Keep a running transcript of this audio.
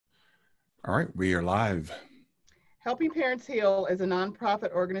All right, we are live. Helping Parents Heal is a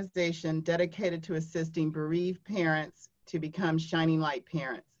nonprofit organization dedicated to assisting bereaved parents to become shining light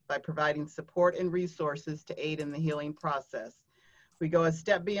parents by providing support and resources to aid in the healing process. We go a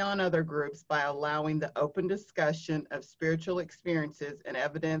step beyond other groups by allowing the open discussion of spiritual experiences and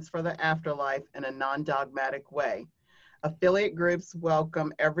evidence for the afterlife in a non-dogmatic way. Affiliate groups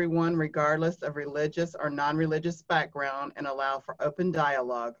welcome everyone regardless of religious or non-religious background and allow for open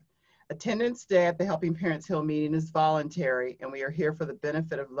dialogue. Attendance today at the Helping Parents Heal meeting is voluntary, and we are here for the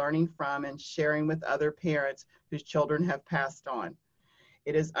benefit of learning from and sharing with other parents whose children have passed on.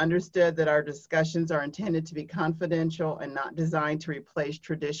 It is understood that our discussions are intended to be confidential and not designed to replace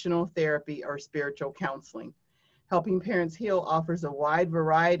traditional therapy or spiritual counseling. Helping Parents Heal offers a wide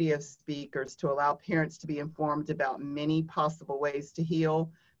variety of speakers to allow parents to be informed about many possible ways to heal,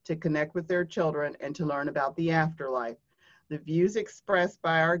 to connect with their children, and to learn about the afterlife. The views expressed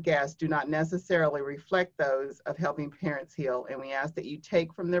by our guests do not necessarily reflect those of Helping Parents Heal, and we ask that you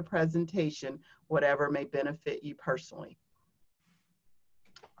take from their presentation whatever may benefit you personally.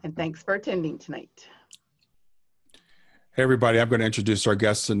 And thanks for attending tonight. Hey, everybody. I'm going to introduce our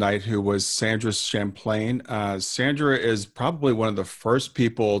guest tonight, who was Sandra Champlain. Sandra is probably one of the first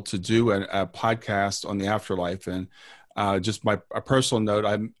people to do a podcast on the afterlife. And just a personal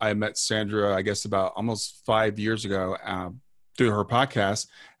note, I met Sandra, I guess, about almost 5 years ago through her podcast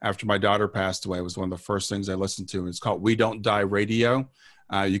after my daughter passed away. It was one of the first things I listened to. It's called We Don't Die Radio.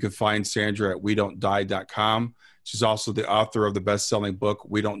 You can find Sandra at wedon'tdie.com. She's also the author of the best-selling book,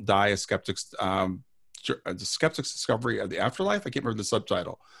 We Don't Die, a Skeptic's Discovery of the Afterlife. I can't remember the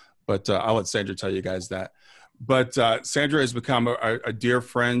subtitle, but I'll let Sandra tell you guys that. But Sandra has become a dear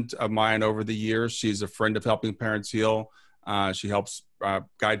friend of mine over the years. She's a friend of Helping Parents Heal. She helps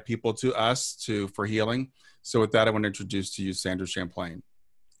guide people to us for healing. So with that, I want to introduce to you Sandra Champlain.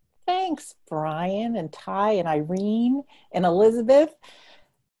 Thanks, Brian and Ty and Irene and Elizabeth.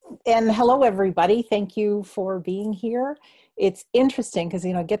 And hello, everybody. Thank you for being here. It's interesting because,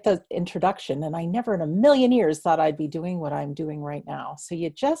 I get the introduction and I never in a million years thought I'd be doing what I'm doing right now. So you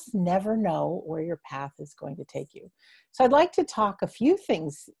just never know where your path is going to take you. So I'd like to talk a few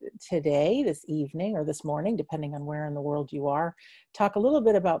things today, this evening or this morning, depending on where in the world you are. Talk a little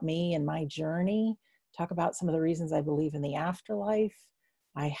bit about me and my journey. Talk about some of the reasons I believe in the afterlife.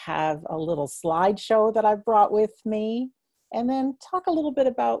 I have a little slideshow that I've brought with me. And then talk a little bit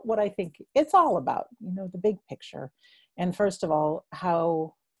about what I think it's all about, the big picture. And first of all,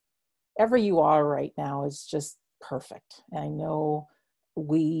 however you are right now is just perfect. And I know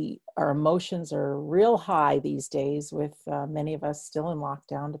our emotions are real high these days with many of us still in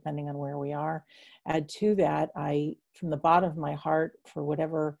lockdown, depending on where we are. Add to that, from the bottom of my heart, for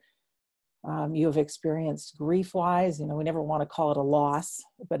whatever you have experienced grief-wise, we never want to call it a loss,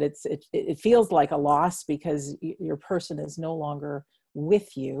 but it feels like a loss because your person is no longer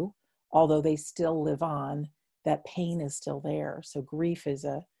with you, although they still live on. That pain is still there. So grief is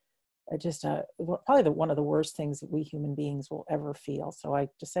probably one of the worst things that we human beings will ever feel. So I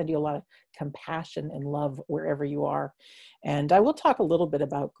just send you a lot of compassion and love wherever you are. And I will talk a little bit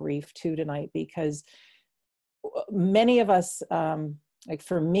about grief too tonight, because many of us, like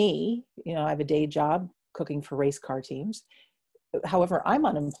for me, I have a day job cooking for race car teams. However, I'm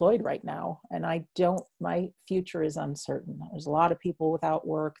unemployed right now, and my future is uncertain. There's a lot of people without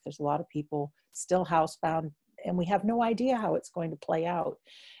work. There's a lot of people still housebound, and we have no idea how it's going to play out.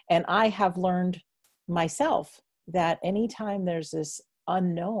 And I have learned myself that anytime there's this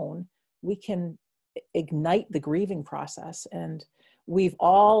unknown, we can ignite the grieving process. And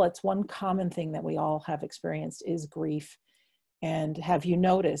it's one common thing that we all have experienced is grief. And have you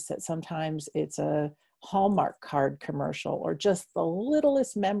noticed that sometimes it's a Hallmark card commercial or just the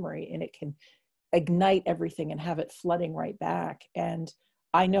littlest memory, and it can ignite everything and have it flooding right back? And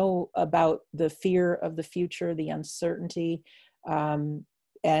I know about the fear of the future, the uncertainty. And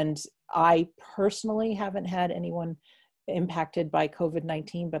I personally haven't had anyone impacted by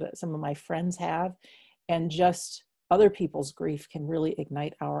COVID-19, but some of my friends have. And just other people's grief can really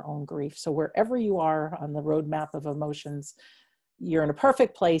ignite our own grief. So wherever you are on the roadmap of emotions, you're in a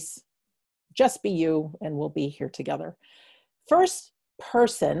perfect place. Just be you, and we'll be here together. First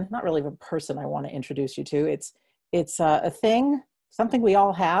person, not really a person I want to introduce you to. It's a thing, something we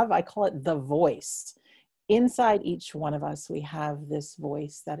all have. I call it the voice. Inside each one of us, we have this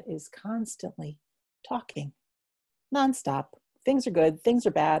voice that is constantly talking, nonstop. Things are good, things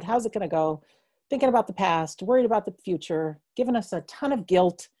are bad. How's it going to go? Thinking about the past, worried about the future, giving us a ton of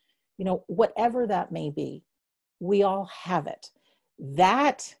guilt, whatever that may be. We all have it.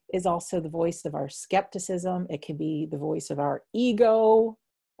 That is also the voice of our skepticism. It can be the voice of our ego,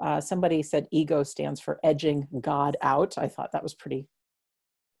 Somebody said ego stands for edging God out. I thought that was pretty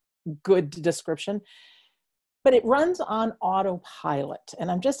good description. But it runs on autopilot.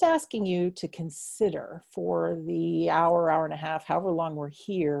 And I'm just asking you to consider for the hour, hour and a half, however long we're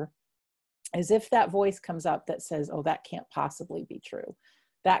here, as if that voice comes up that says, oh, that can't possibly be true.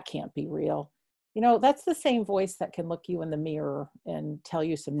 That can't be real. You know, that's the same voice that can look you in the mirror and tell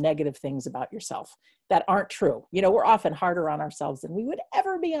you some negative things about yourself that aren't true. You know, we're often harder on ourselves than we would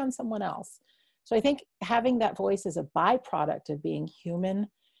ever be on someone else. So I think having that voice as a byproduct of being human,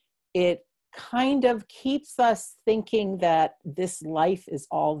 it kind of keeps us thinking that this life is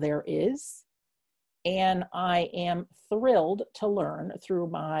all there is. And I am thrilled to learn through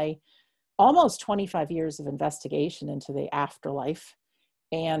my almost 25 years of investigation into the afterlife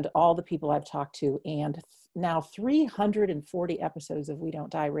and all the people I've talked to, and now 340 episodes of We Don't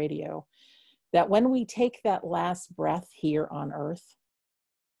Die Radio, that when we take that last breath here on earth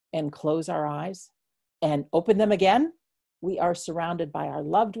and close our eyes and open them again, we are surrounded by our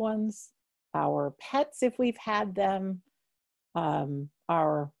loved ones, our pets, if we've had them,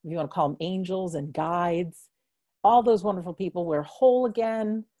 our, if you want to call them angels and guides, all those wonderful people. We're whole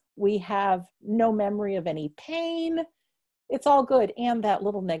again. We have no memory of any pain. It's all good. And that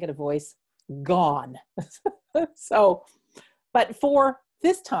little negative voice, gone. So, but for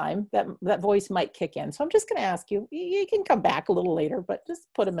this time, that voice might kick in. So I'm just going to ask you, you can come back a little later, but just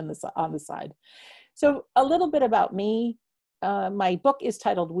put them on the side. So a little bit about me. My book is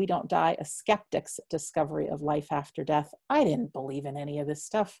titled We Don't Die, A Skeptic's Discovery of Life After Death. I didn't believe in any of this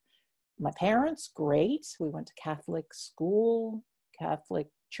stuff. My parents, great. We went to Catholic school, Catholic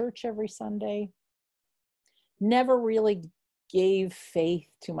church every Sunday. Never really gave faith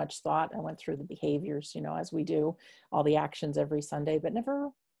too much thought. I went through the behaviors, you know, as we do, all the actions every Sunday, but never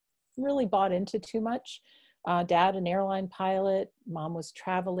really bought into too much. Dad, an airline pilot. Mom was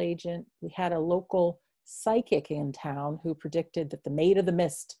travel agent. We had a local psychic in town who predicted that the Maid of the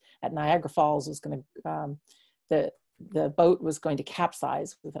Mist at Niagara Falls was going to, the boat was going to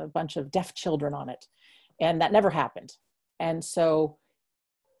capsize with a bunch of deaf children on it. And that never happened. And so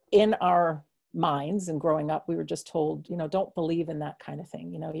in our minds and growing up, we were just told, you know, don't believe in that kind of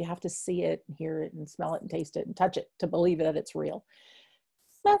thing. You know, you have to see it and hear it and smell it and taste it and touch it to believe that it's real.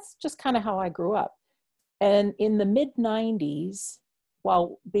 That's just kind of how I grew up. And in the mid-90s,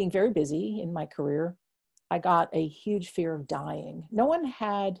 while being very busy in my career, I got a huge fear of dying. No one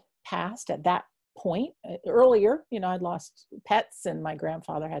had passed at that point. Earlier, you know, I'd lost pets and my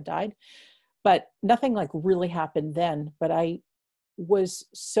grandfather had died, but nothing like really happened then. But I was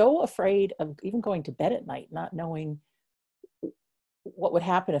so afraid of even going to bed at night, not knowing what would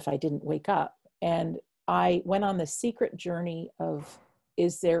happen if I didn't wake up. And I went on this secret journey of,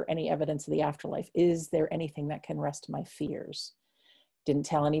 is there any evidence of the afterlife? Is there anything that can rest my fears? Didn't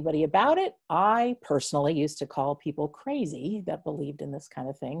tell anybody about it. I personally used to call people crazy that believed in this kind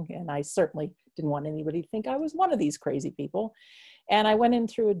of thing. And I certainly didn't want anybody to think I was one of these crazy people. And I went in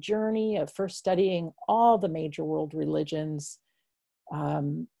through a journey of first studying all the major world religions,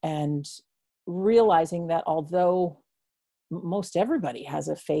 and realizing that although most everybody has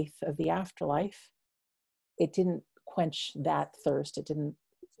a faith of the afterlife, it didn't quench that thirst. It didn't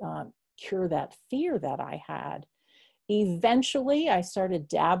cure that fear that I had. Eventually, I started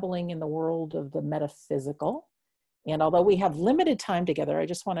dabbling in the world of the metaphysical. And although we have limited time together, I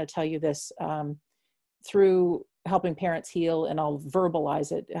just want to tell you this, through Helping Parents Heal, and I'll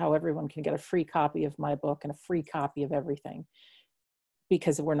verbalize it, how everyone can get a free copy of my book and a free copy of everything,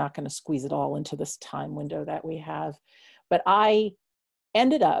 because we're not going to squeeze it all into this time window that we have. But I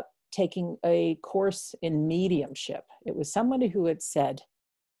ended up taking a course in mediumship. It was somebody who had said,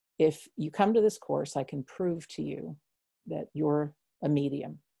 if you come to this course, I can prove to you that you're a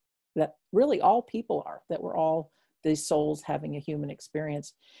medium, that really all people are, that we're all these souls having a human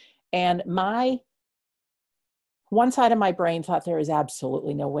experience. And my one side of my brain thought there is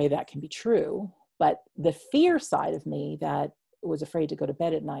absolutely no way that can be true. But the fear side of me that was afraid to go to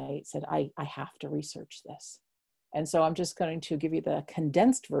bed at night said, I have to research this. And so I'm just going to give you the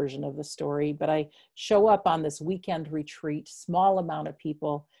condensed version of the story, but I show up on this weekend retreat, small amount of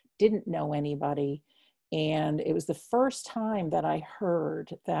people, didn't know anybody. And it was the first time that I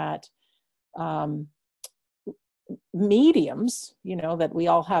heard that mediums, you know, that we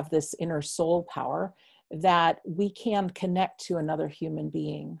all have this inner soul power, that we can connect to another human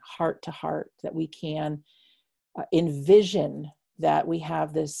being, heart to heart, that we can envision that we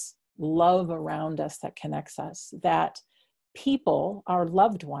have this love around us that connects us, that people, our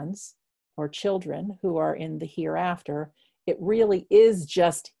loved ones or children who are in the hereafter, it really is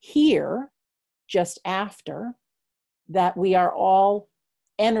just here, just after, that we are all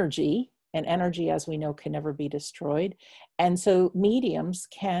energy, and energy, as we know, can never be destroyed. And so mediums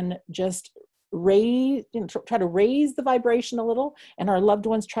can just raise, try to raise the vibration a little, and our loved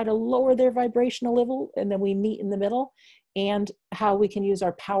ones try to lower their vibration a little, and then we meet in the middle, and how we can use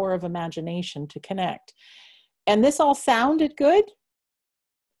our power of imagination to connect. And this all sounded good.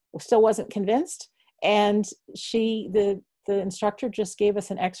 Still wasn't convinced. And the instructor just gave us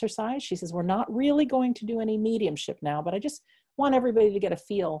an exercise. She says, we're not really going to do any mediumship now, but I just want everybody to get a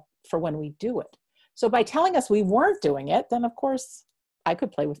feel for when we do it. So by telling us we weren't doing it, then of course I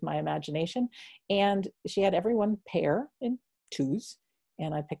could play with my imagination. And she had everyone pair in twos.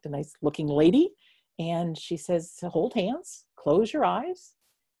 And I picked a nice looking lady. And she says, hold hands, close your eyes.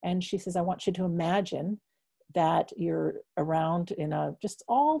 And she says, I want you to imagine that you're around just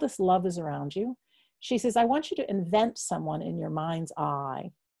all this love is around you. She says, I want you to invent someone in your mind's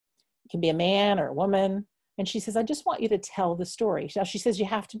eye. It can be a man or a woman. And she says, I just want you to tell the story. Now she says, you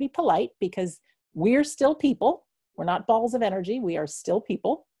have to be polite because we're still people. We're not balls of energy. We are still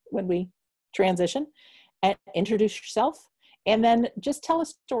people when we transition. And introduce yourself. And then just tell a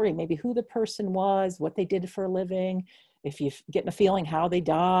story, maybe who the person was, what they did for a living, if you're getting a feeling how they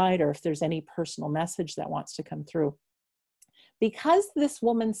died, or if there's any personal message that wants to come through. Because this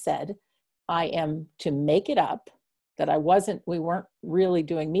woman said, I am to make it up, that we weren't really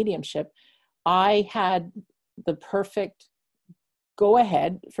doing mediumship, I had the perfect go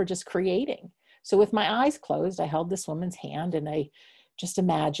ahead for just creating. So with my eyes closed, I held this woman's hand and I just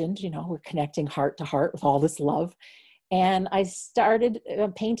imagined, we're connecting heart to heart with all this love. And I started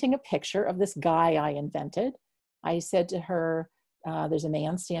painting a picture of this guy I invented. I said to her, there's a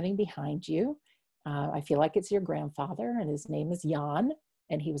man standing behind you. I feel like it's your grandfather, and his name is Jan,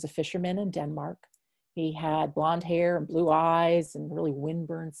 and he was a fisherman in Denmark. He had blonde hair and blue eyes and really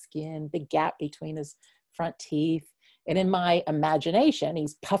windburned skin, big gap between his front teeth. And in my imagination,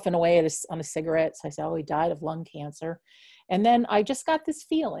 he's puffing away on a cigarette. So I said, oh, he died of lung cancer. And then I just got this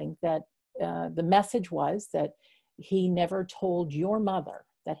feeling that the message was that he never told your mother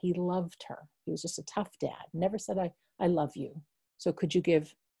that he loved her. He was just a tough dad, never said, I love you. So could you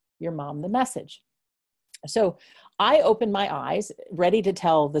give your mom the message? So I opened my eyes, ready to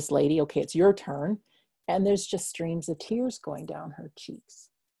tell this lady, okay, it's your turn. And there's just streams of tears going down her cheeks.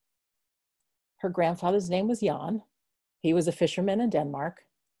 Her grandfather's name was Jan. He was a fisherman in Denmark,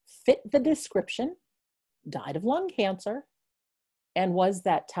 fit the description, died of lung cancer, and was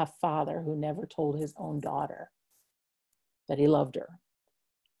that tough father who never told his own daughter that he loved her.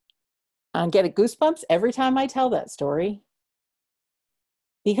 I'm getting goosebumps every time I tell that story,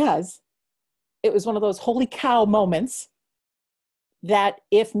 because it was one of those holy cow moments that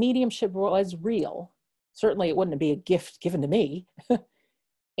if mediumship was real, certainly it wouldn't be a gift given to me.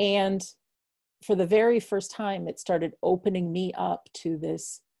 And for the very first time, it started opening me up to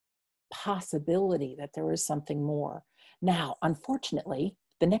this possibility that there was something more. Now, unfortunately,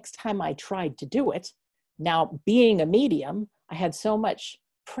 the next time I tried to do it, now being a medium, I had so much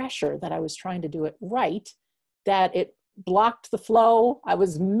pressure that I was trying to do it right that it blocked the flow. I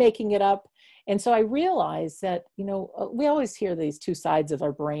was making it up. And so I realized that, we always hear these two sides of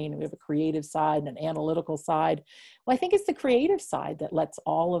our brain. We have a creative side and an analytical side. Well, I think it's the creative side that lets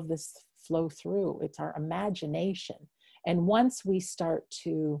all of this flow through. It's our imagination. And once we start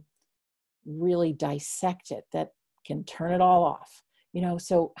to really dissect it, that can turn it all off.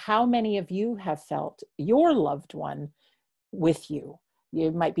 So how many of you have felt your loved one with you?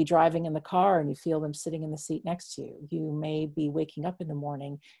 You might be driving in the car and you feel them sitting in the seat next to you. You may be waking up in the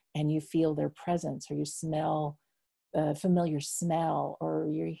morning and you feel their presence, or you smell a familiar smell, or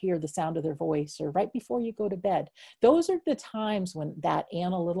you hear the sound of their voice, or right before you go to bed. Those are the times when that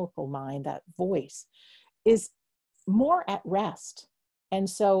analytical mind, that voice, is more at rest. And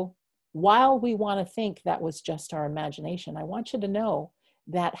so while we want to think that was just our imagination, I want you to know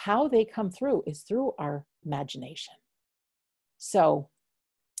that how they come through is through our imagination. So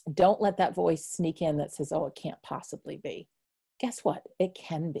don't let that voice sneak in that says, oh, it can't possibly be. Guess what? It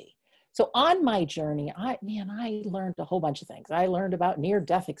can be. So on my journey, I learned a whole bunch of things. I learned about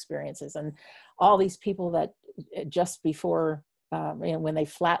near-death experiences and all these people that just before, when they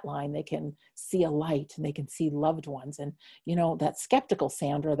flatline, they can see a light and they can see loved ones. And, that skeptical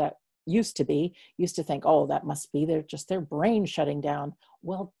Sandra that used to think, oh, that must be their brain shutting down.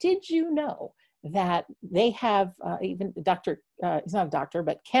 Well, did you know that they have even Dr. He's not a doctor,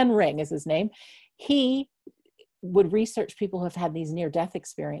 but Ken Ring is his name. He would research people who have had these near-death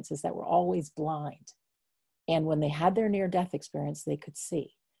experiences that were always blind. And when they had their near-death experience, they could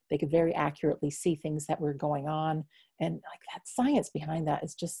see. They could very accurately see things that were going on. And like that science behind that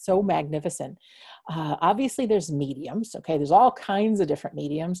is just so magnificent. Obviously there's mediums. Okay. There's all kinds of different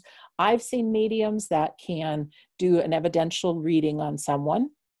mediums. I've seen mediums that can do an evidential reading on someone.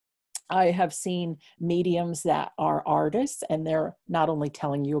 I have seen mediums that are artists, and they're not only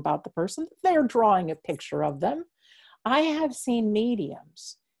telling you about the person, they're drawing a picture of them. I have seen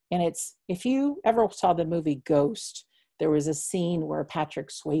mediums, and it's, if you ever saw the movie Ghost, there was a scene where Patrick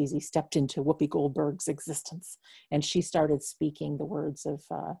Swayze stepped into Whoopi Goldberg's existence, and she started speaking the words of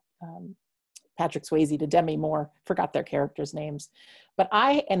Patrick Swayze to Demi Moore, forgot their characters' names. But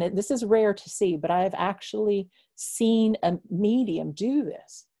this is rare to see, but I've actually seen a medium do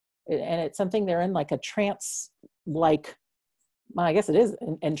this. And it's something they're in like a trance, like, well, I guess it is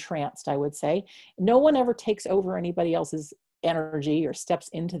entranced, I would say. No one ever takes over anybody else's energy or steps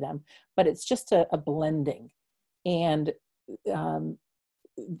into them, but it's just a blending. And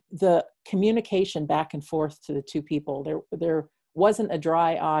the communication back and forth to the two people, there wasn't a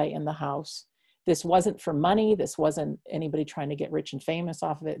dry eye in the house. This wasn't for money. This wasn't anybody trying to get rich and famous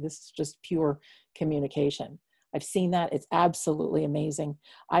off of it. This is just pure communication. I've seen that. It's absolutely amazing.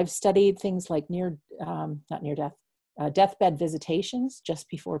 I've studied things like not near death, deathbed visitations just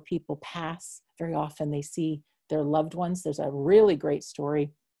before people pass. Very often they see their loved ones. There's a really great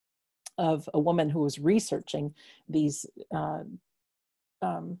story of a woman who was researching these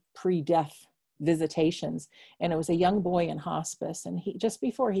pre-death visitations. And it was a young boy in hospice. And he, just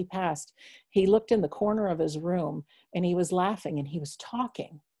before he passed, he looked in the corner of his room and he was laughing and he was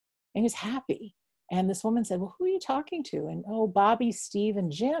talking and he was happy. And this woman said, well, who are you talking to? And, oh, Bobby, Steve,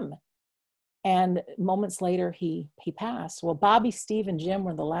 and Jim. And moments later, he passed. Well, Bobby, Steve, and Jim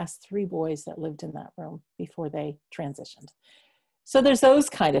were the last 3 boys that lived in that room before they transitioned. So there's those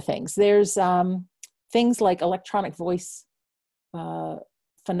kind of things. There's things like electronic voice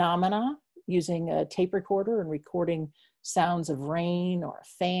phenomena, using a tape recorder and recording sounds of rain or a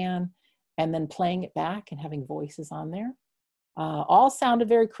fan, and then playing it back and having voices on there. All sounded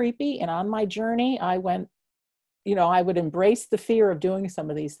very creepy. And on my journey, I went, I would embrace the fear of doing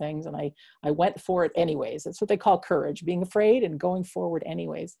some of these things. And I went for it anyways. That's what they call courage, being afraid and going forward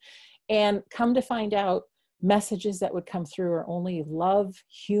anyways. And come to find out, messages that would come through are only love,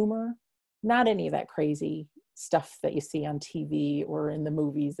 humor, not any of that crazy stuff that you see on TV or in the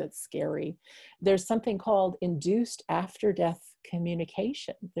movies that's scary. There's something called induced after-death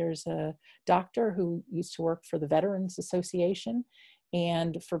communication. There's a doctor who used to work for the Veterans Association,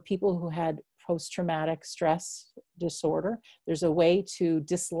 and for people who had post-traumatic stress disorder, there's a way to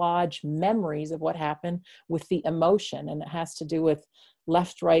dislodge memories of what happened with the emotion, and it has to do with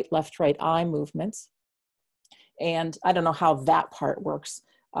left, right eye movements. And I don't know how that part works,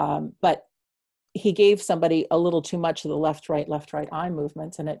 but he gave somebody a little too much of the left, right eye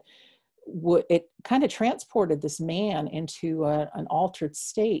movements, and it kind of transported this man into an altered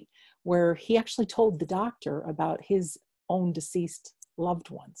state where he actually told the doctor about his own deceased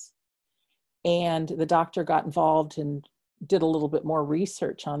loved ones. And the doctor got involved and did a little bit more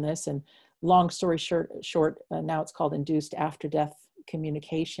research on this. And long story short, now it's called induced after-death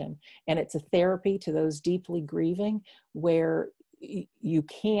communication. And it's a therapy to those deeply grieving, where you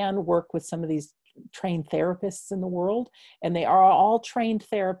can work with some of these trained therapists in the world, and they are all trained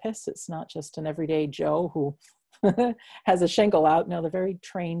therapists. It's not just an everyday Joe who has a shingle out. No, they're very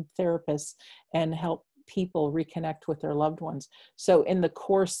trained therapists and help people reconnect with their loved ones. So in the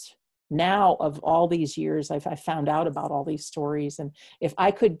course now of all these years, I found out about all these stories. And if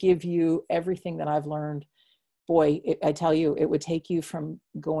I could give you everything that I've learned, boy, I tell you, it would take you from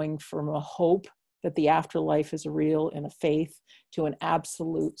going from a hope that the afterlife is real and a faith to an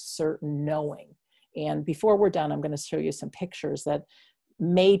absolute certain knowing. And before we're done, I'm going to show you some pictures that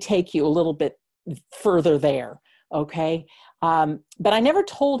may take you a little bit further there. Okay. But I never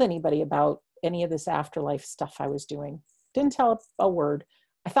told anybody about any of this afterlife stuff I was doing. Didn't tell a word.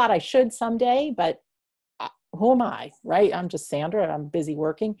 I thought I should someday, but who am I, right? I'm just Sandra. I'm busy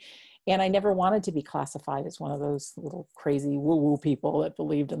working. And I never wanted to be classified as one of those little crazy woo-woo people that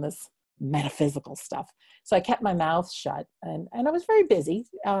believed in this metaphysical stuff. So I kept my mouth shut, and I was very busy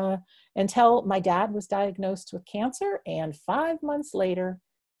until my dad was diagnosed with cancer, and 5 months later,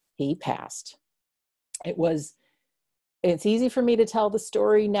 he passed. It's easy for me to tell the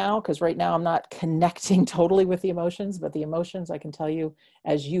story now, because right now I'm not connecting totally with the emotions, but the emotions, I can tell you,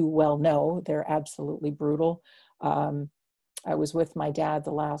 as you well know, they're absolutely brutal. I was with my dad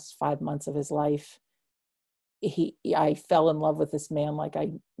the last 5 months of his life. I fell in love with this man like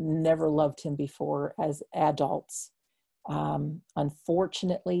I never loved him before as adults.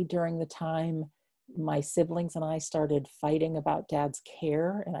 Unfortunately, during the time my siblings and I started fighting about Dad's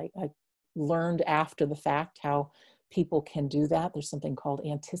care. And I learned after the fact how people can do that. There's something called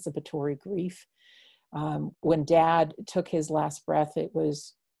anticipatory grief. When Dad took his last breath, it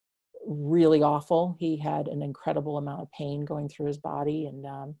was really awful. He had an incredible amount of pain going through his body,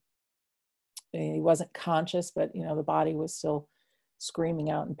 and he wasn't conscious, but the body was still screaming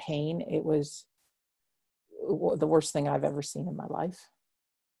out in pain. It was the worst thing I've ever seen in my life.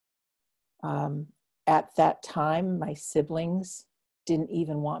 At that time, my siblings didn't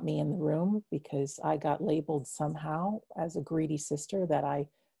even want me in the room because I got labeled somehow as a greedy sister, that I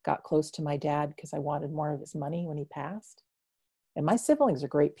got close to my dad because I wanted more of his money when he passed. And my siblings are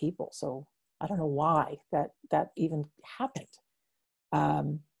great people, so I don't know why that even happened.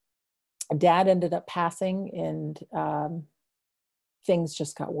 Dad ended up passing, and things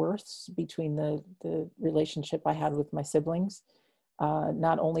just got worse between the relationship I had with my siblings.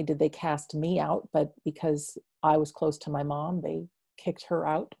 Not only did they cast me out, but because I was close to my mom, they kicked her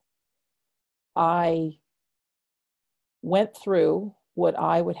out. I went through what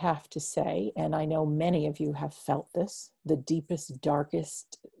I would have to say, and I know many of you have felt this, the deepest,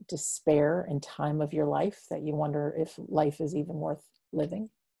 darkest despair and time of your life that you wonder if life is even worth living.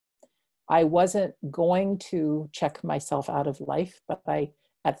 I wasn't going to check myself out of life, but I,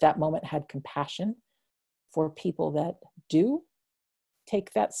 at that moment, had compassion for people that do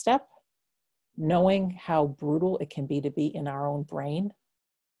take that step, knowing how brutal it can be to be in our own brain.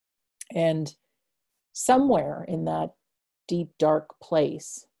 And somewhere in that deep, dark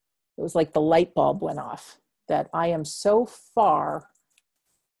place, it was like the light bulb went off, that I am so far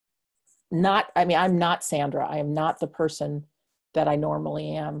I'm not Sandra. I am not the person that I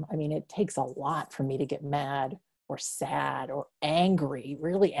normally am. I mean, it takes a lot for me to get mad or sad or angry,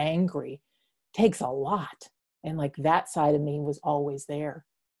 really angry. It takes a lot. And like that side of me was always there.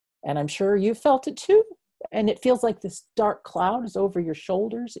 And I'm sure you felt it too. And it feels like this dark cloud is over your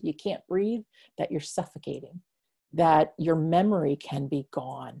shoulders, that you can't breathe, that you're suffocating, that your memory can be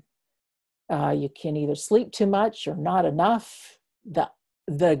gone. You can either sleep too much or not enough.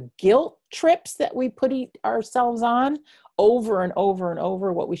 The guilt trips that we put ourselves on over and over and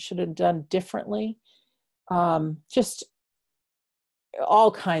over, what we should have done differently, just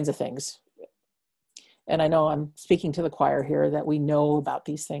all kinds of things. And I know I'm speaking to the choir here, that we know about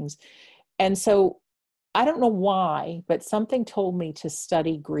these things. And so I don't know why, but something told me to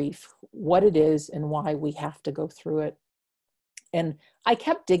study grief, what it is and why we have to go through it. And I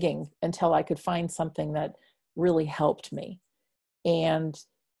kept digging until I could find something that really helped me. And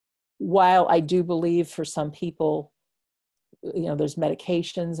while I do believe for some people, there's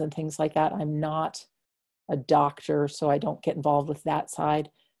medications and things like that, I'm not a doctor, so I don't get involved with that side.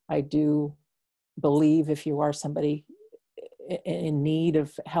 I do believe if you are somebody in need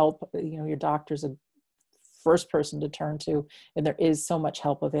of help, your doctor's a first person to turn to, and there is so much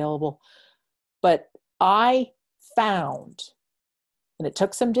help available. But I found, and it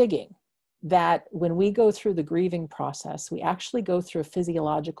took some digging, that when we go through the grieving process, we actually go through a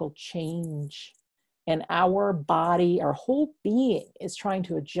physiological change, and our body, our whole being is trying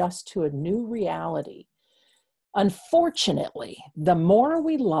to adjust to a new reality. Unfortunately, the more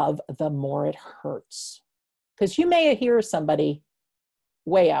we love, the more it hurts. Because you may hear somebody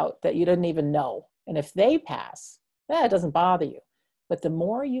way out that you didn't even know. And if they pass, it doesn't bother you. But the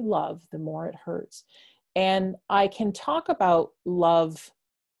more you love, the more it hurts. And I can talk about love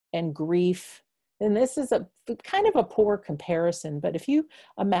and grief. And this is a kind of a poor comparison. But if you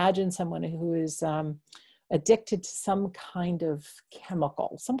imagine someone who is addicted to some kind of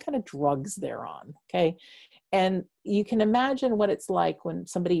chemical, some kind of drugs they're on, okay? And you can imagine what it's like when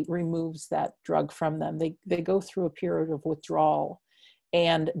somebody removes that drug from them. They go through a period of withdrawal,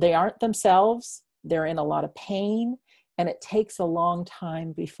 and they aren't themselves. They're in a lot of pain, and it takes a long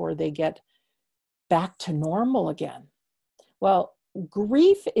time before they get back to normal again. Well,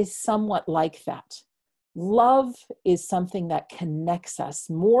 grief is somewhat like that. Love is something that connects us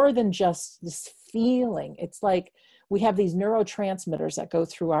more than just this feeling. It's like we have these neurotransmitters that go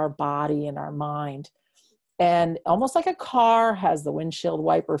through our body and our mind. And almost like a car has the windshield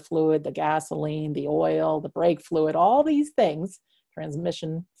wiper fluid, the gasoline, the oil, the brake fluid, all these things,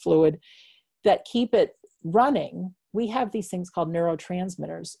 transmission fluid, that keep it running. We have these things called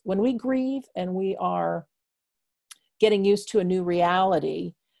neurotransmitters. When we grieve and we are getting used to a new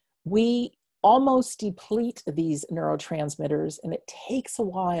reality, we almost deplete these neurotransmitters, and it takes a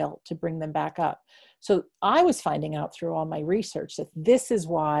while to bring them back up. So I was finding out through all my research that this is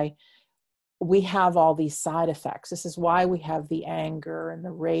why we have all these side effects. This is why we have the anger and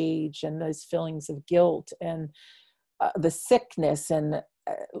the rage and those feelings of guilt and the sickness and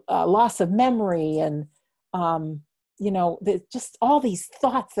loss of memory and, just all these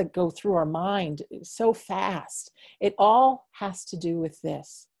thoughts that go through our mind so fast. It all has to do with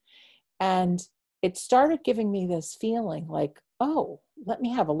this. And it started giving me this feeling like, oh, let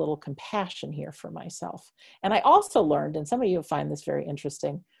me have a little compassion here for myself. And I also learned, and some of you will find this very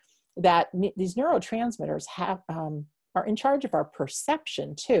interesting, that these neurotransmitters are in charge of our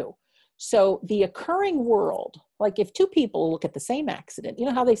perception too. So the occurring world, like if two people look at the same accident, you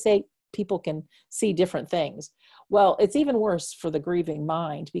know how they say people can see different things? Well, it's even worse for the grieving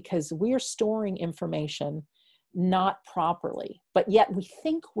mind because we're storing information not properly, but yet we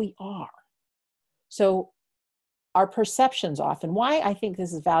think we are. So our perception's off. And why I think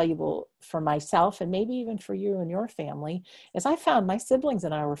this is valuable for myself and maybe even for you and your family is I found my siblings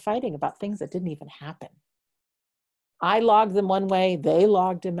and I were fighting about things that didn't even happen. I logged them one way, they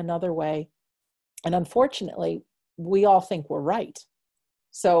logged them another way. And unfortunately, we all think we're right.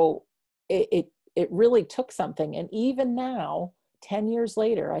 So it really took something. And even now, 10 years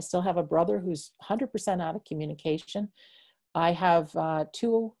later, I still have a brother who's 100% out of communication. I have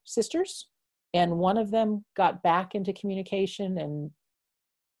 2 sisters, and one of them got back into communication and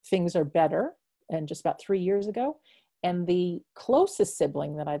things are better, and just about 3 years ago. And the closest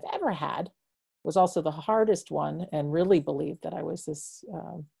sibling that I've ever had was also the hardest one and really believed that I was this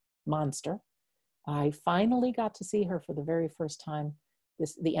monster. I finally got to see her for the very first time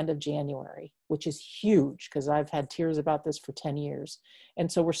the end of January, which is huge because I've had tears about this for 10 years.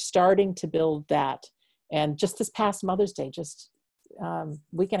 And so we're starting to build that. And just this past Mother's Day, just a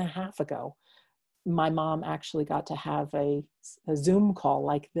week and a half ago, my mom actually got to have a Zoom call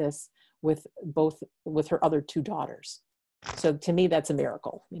like this with her other 2 daughters. So to me, that's a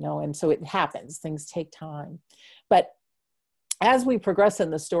miracle, and so it happens. Things take time. But as we progress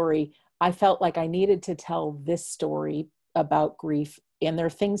in the story, I felt like I needed to tell this story about grief. And there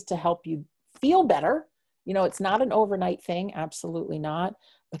are things to help you feel better. It's not an overnight thing, absolutely not.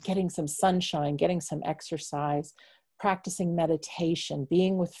 But getting some sunshine, getting some exercise, practicing meditation,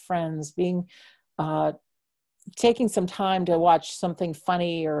 being with friends, taking some time to watch something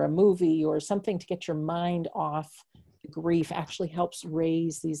funny or a movie or something to get your mind off grief actually helps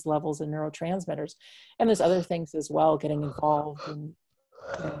raise these levels of neurotransmitters. And there's other things as well, getting involved and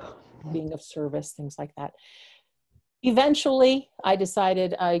being of service, things like that. Eventually, I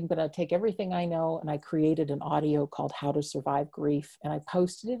decided I'm going to take everything I know, and I created an audio called How to Survive Grief, and I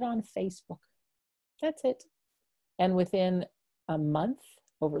posted it on Facebook. That's it. And within a month,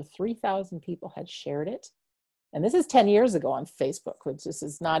 over 3,000 people had shared it. And this is 10 years ago on Facebook, which this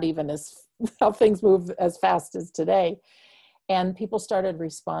is not even how things move as fast as today. And people started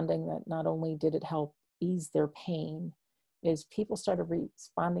responding that not only did it help ease their pain, is people started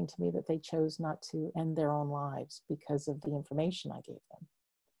responding to me that they chose not to end their own lives because of the information I gave them.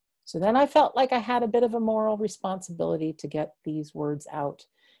 So then I felt like I had a bit of a moral responsibility to get these words out.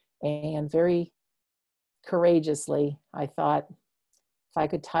 And very courageously, I thought, if I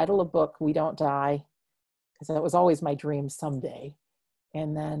could title a book, We Don't Die, because that was always my dream someday,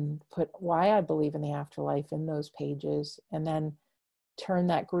 and then put why I believe in the afterlife in those pages, and then turn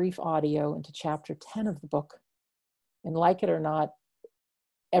that grief audio into chapter 10 of the book. And like it or not,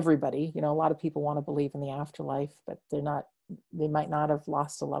 everybody, a lot of people want to believe in the afterlife, but they might not have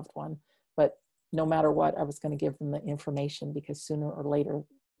lost a loved one. But no matter what, I was going to give them the information because sooner or later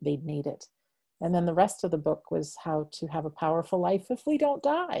they'd need it. And then the rest of the book was how to have a powerful life if we don't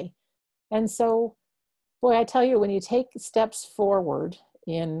die. And so, boy, I tell you, when you take steps forward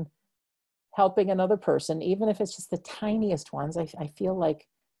in helping another person, even if it's just the tiniest ones, I feel like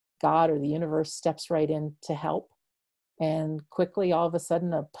God or the universe steps right in to help. And quickly, all of a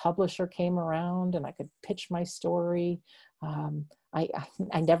sudden, a publisher came around and I could pitch my story. I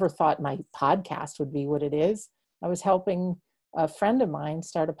never thought my podcast would be what it is. I was helping a friend of mine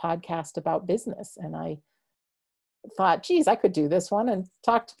start a podcast about business. And I thought, geez, I could do this one and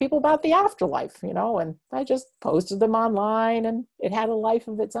talk to people about the afterlife, and I just posted them online and it had a life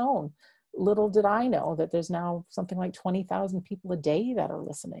of its own. Little did I know that there's now something like 20,000 people a day that are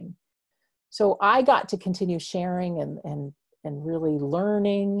listening. So I got to continue sharing and really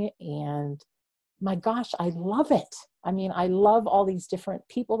learning, and my gosh, I love it. I mean, I love all these different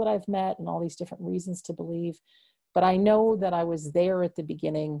people that I've met and all these different reasons to believe, but I know that I was there at the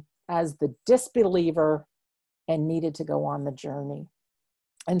beginning as the disbeliever and needed to go on the journey.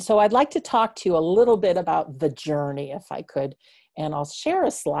 And so I'd like to talk to you a little bit about the journey, if I could, and I'll share a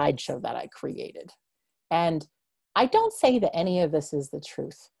slideshow that I created. And I don't say that any of this is the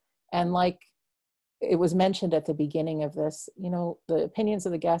truth. And like it was mentioned at the beginning of this, the opinions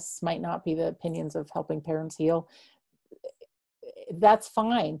of the guests might not be the opinions of Helping Parents Heal. that's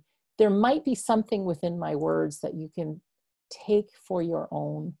fine. There might be something within my words that you can take for your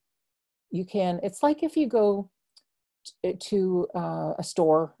own. You can, it's like if you go to a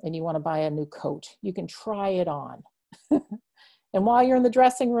store and you want to buy a new coat, you can try it on. And while you're in the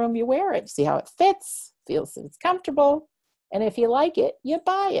dressing room, you wear it, see how it fits, feels it's comfortable. And if you like it, you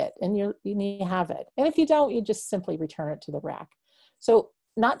buy it and you need to have it. And if you don't, you just simply return it to the rack. So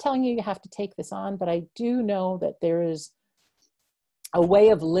not telling you have to take this on, but I do know that there is a way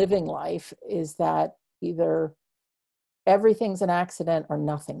of living life is that either everything's an accident or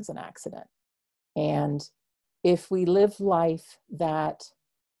nothing's an accident. And if we live life that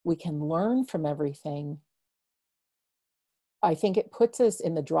we can learn from everything, I think it puts us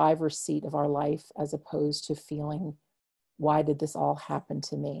in the driver's seat of our life as opposed to feeling, why did this all happen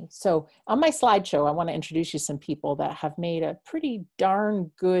to me? So on my slideshow, I want to introduce you some people that have made a pretty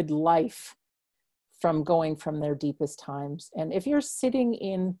darn good life from going from their deepest times. And if you're sitting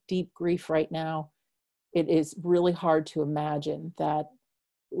in deep grief right now, it is really hard to imagine that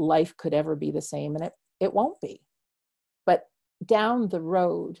life could ever be the same, and it won't be. But down the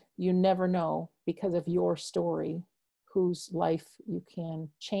road, you never know, because of your story, whose life you can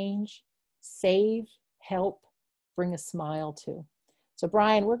change, save, help, bring a smile to. So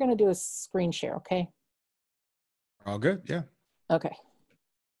Brian, we're going to do a screen share, okay? All good, yeah. Okay.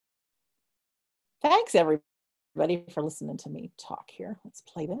 Thanks everybody for listening to me talk here. Let's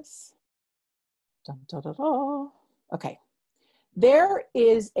play this. Dun, dun, dun, dun. Okay. There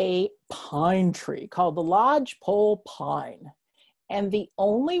is a pine tree called the lodgepole pine. And the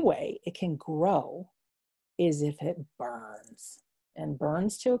only way it can grow is if it burns, and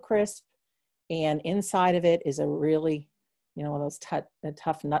burns to a crisp. And inside of it is a really, one of those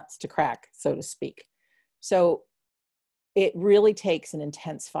tough nuts to crack, so to speak. So it really takes an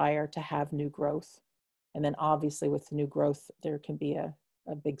intense fire to have new growth. And then obviously with the new growth, there can be a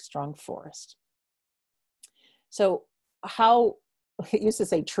big, strong forest. So how, it used to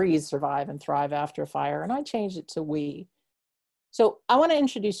say trees survive and thrive after a fire, and I changed it to we. So I want to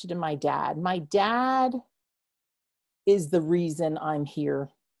introduce you to my dad. My dad is the reason I'm here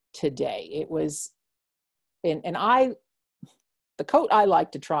today. It was, and the coat I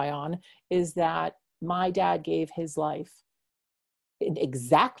like to try on is that my dad gave his life in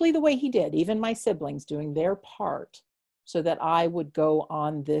exactly the way he did, even my siblings doing their part, so that I would go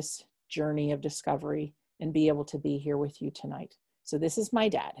on this journey of discovery and be able to be here with you tonight. So this is my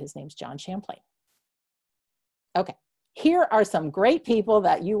dad. His name's John Champlain. Okay, here are some great people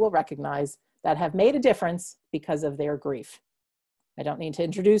that you will recognize that have made a difference because of their grief. I don't need to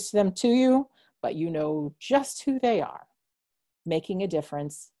introduce them to you, but you know just who they are, making a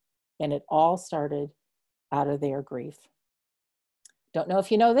difference. And it all started out of their grief. Don't know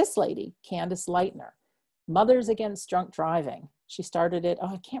if you know this lady, Candace Leitner, Mothers Against Drunk Driving. She started it,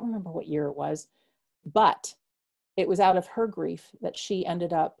 I can't remember what year it was, but it was out of her grief that she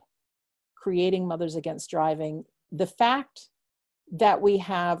ended up creating Mothers Against Driving. The fact that we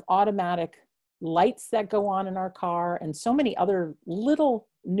have automatic lights that go on in our car and so many other little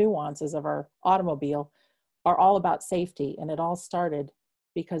nuances of our automobile are all about safety. And it all started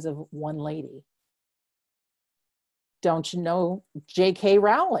because of one lady. Don't you know J.K.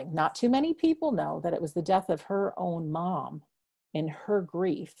 Rowling? Not too many people know that it was the death of her own mom in her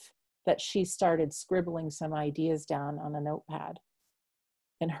grief that she started scribbling some ideas down on a notepad,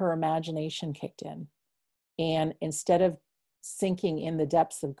 and her imagination kicked in. And instead of sinking in the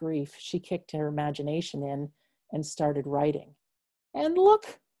depths of grief, she kicked her imagination in and started writing. And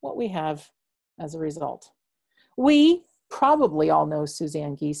look what we have as a result. We probably all know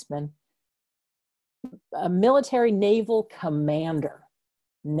Suzanne Giesemann, a military naval commander.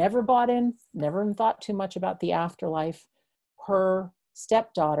 Never bought in, never even thought too much about the afterlife. Her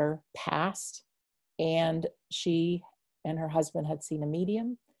stepdaughter passed, and she and her husband had seen a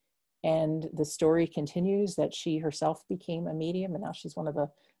medium. And the story continues that she herself became a medium, and now she's one of the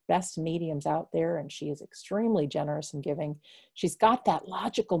best mediums out there, and she is extremely generous and giving. She's got that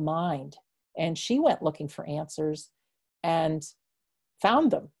logical mind, and she went looking for answers and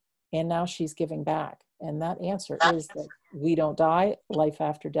found them, and now she's giving back. And that answer is that we don't die, life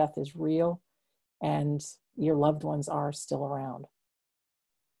after death is real, and your loved ones are still around.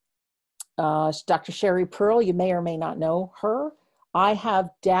 Dr. Sherry Pearl, you may or may not know her. I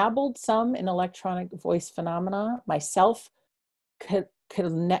have dabbled some in electronic voice phenomena myself,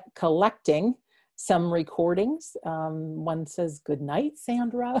 collecting some recordings. One says, "Good night,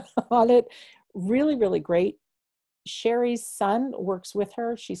 Sandra," on it. Really, really great. Sherry's son works with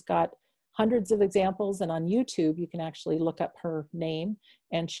her. She's got hundreds of examples, and on YouTube, you can actually look up her name,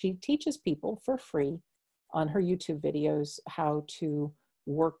 and she teaches people for free on her YouTube videos how to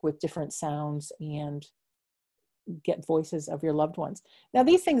work with different sounds and get voices of your loved ones. Now,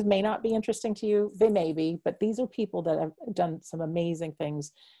 these things may not be interesting to you. They may be, but these are people that have done some amazing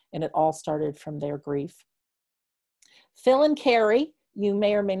things, and it all started from their grief. Phil and Carrie, you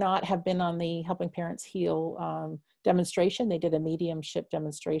may or may not have been on the Helping Parents Heal demonstration. They did a mediumship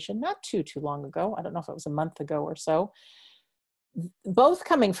demonstration not too long ago. I don't know if it was a month ago or so. Both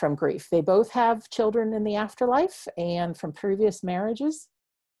coming from grief. They both have children in the afterlife and from previous marriages.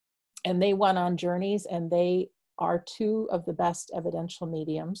 And they went on journeys, and they are two of the best evidential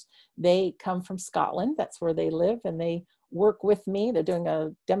mediums. They come from Scotland. That's where they live, and they work with me. They're doing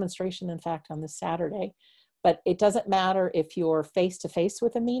a demonstration, in fact, on this Saturday. But it doesn't matter if you're face-to-face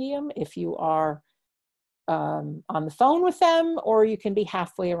with a medium, if you are on the phone with them, or you can be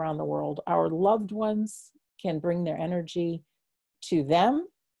halfway around the world. Our loved ones can bring their energy to them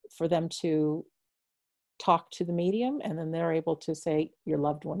for them to talk to the medium, and then they're able to say, your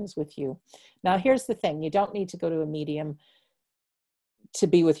loved one is with you. Now, here's the thing. You don't need to go to a medium to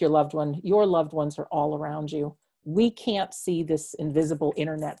be with your loved one. Your loved ones are all around you. We can't see this invisible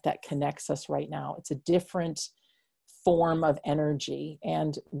internet that connects us right now. It's a different form of energy.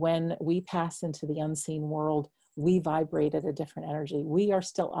 And when we pass into the unseen world, we vibrate at a different energy. We are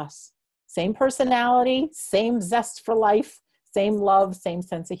still us. Same personality, same zest for life, same love, same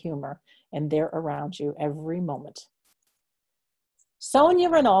sense of humor. And they're around you every moment. Sonia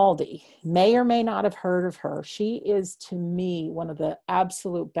Rinaldi, may or may not have heard of her. She is, to me, one of the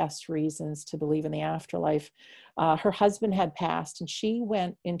absolute best reasons to believe in the afterlife. Her husband had passed, and she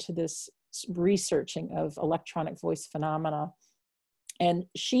went into this researching of electronic voice phenomena. And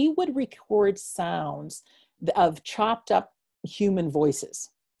she would record sounds of chopped up human voices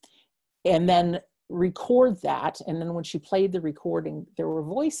and then record that. And then when she played the recording, there were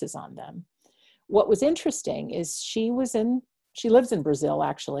voices on them. What was interesting is she lives in Brazil,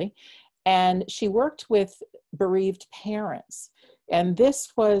 actually, and she worked with bereaved parents. And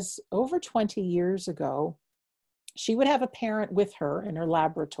this was over 20 years ago. She would have a parent with her in her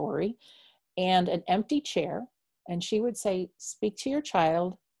laboratory and an empty chair. And she would say, speak to your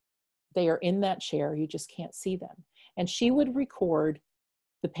child. They are in that chair. You just can't see them. And she would record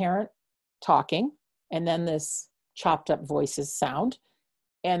the parent talking, and then this chopped up voices sound,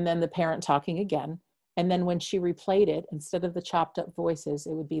 and then the parent talking again. And then when she replayed it, instead of the chopped up voices,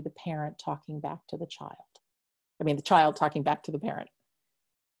 it would be the parent talking back to the child. I mean, the child talking back to the parent.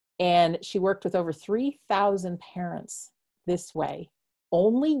 And she worked with over 3,000 parents this way,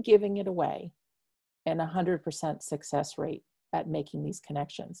 only giving it away, and 100% success rate at making these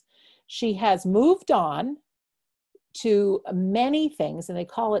connections. She has moved on to many things, and they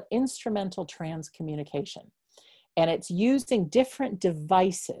call it instrumental transcommunication. And it's using different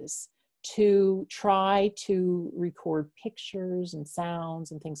devices to try to record pictures and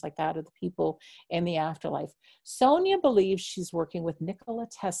sounds and things like that of the people in the afterlife. Sonia believes she's working with Nikola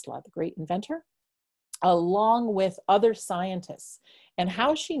Tesla, the great inventor, along with other scientists. And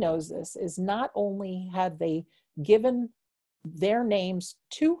how she knows this is not only had they given their names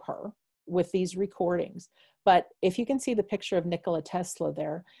to her with these recordings, but if you can see the picture of Nikola Tesla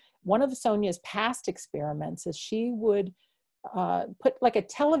there, one of Sonia's past experiments is she would put like a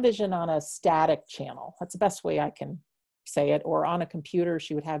television on a static channel. That's the best way I can say it. Or on a computer,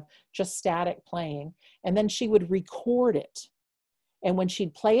 she would have just static playing. And then she would record it. And when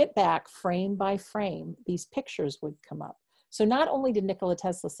she'd play it back frame by frame, these pictures would come up. So not only did Nikola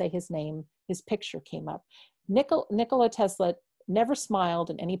Tesla say his name, his picture came up. Nikola Tesla never smiled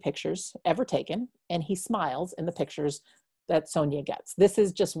in any pictures ever taken, and he smiles in the pictures that Sonia gets. This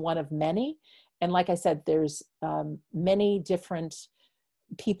is just one of many. And like I said, there's many different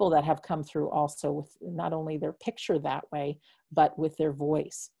people that have come through also with not only their picture that way, but with their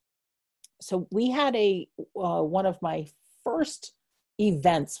voice. So we had one of my first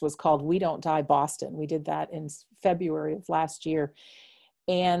events was called We Don't Die Boston. We did that in February of last year.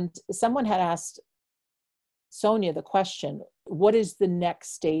 And someone had asked Sonia the question, what is the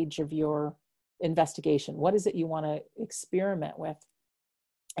next stage of your investigation? What is it you want to experiment with?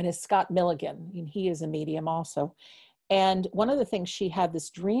 And it's Scott Milligan, and he is a medium also. And one of the things she had this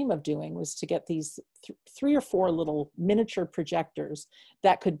dream of doing was to get these 3 or 4 little miniature projectors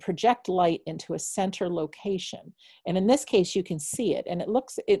that could project light into a center location. And in this case, you can see it. And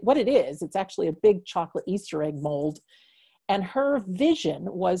what it is, it's actually a big chocolate Easter egg mold. And her vision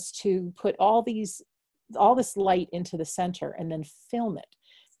was to put all this light into the center and then film it.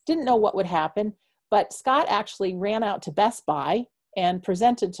 Didn't know what would happen, but Scott actually ran out to Best Buy and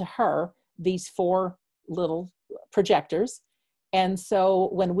presented to her these 4 little projectors. And so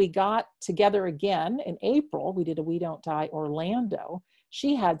when we got together again in April, we did a We Don't Die Orlando,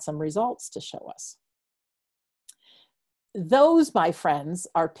 she had some results to show us. Those, my friends,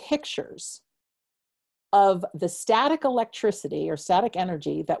 are pictures of the static electricity or static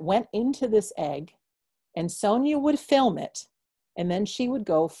energy that went into this egg, and Sonia would film it, and then she would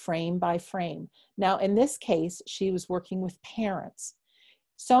go frame by frame. Now, in this case, she was working with parents.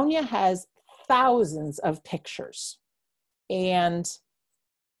 Sonia has thousands of pictures, and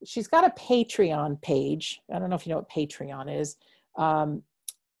she's got a Patreon page. I don't know if you know what Patreon is,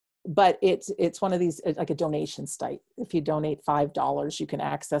 but it's one of these, like a donation site. If you donate $5, you can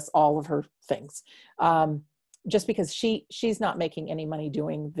access all of her things. Just because she's not making any money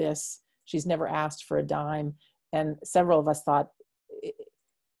doing this. She's never asked for a dime. And several of us thought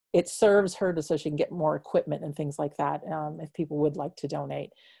it serves her so she can get more equipment and things like that, if people would like to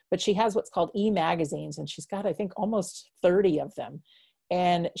donate. But she has what's called e-magazines, and she's got, I think, almost 30 of them.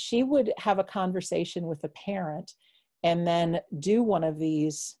 And she would have a conversation with a parent and then do one of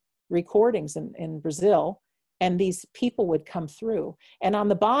these recordings in Brazil, and these people would come through. And on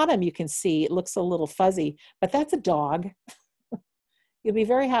the bottom, you can see, it looks a little fuzzy, but that's a dog. You'll be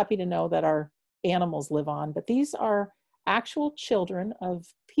very happy to know that our animals live on, but these are actual children of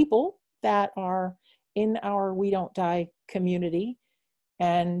people that are in our We Don't Die community,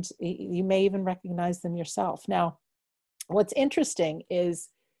 and you may even recognize them yourself. Now, what's interesting is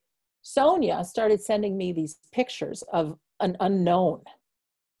Sonia started sending me these pictures of an unknown,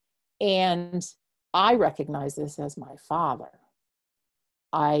 and I recognize this as my father.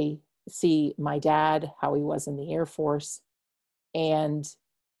 I see my dad, how he was in the Air Force, and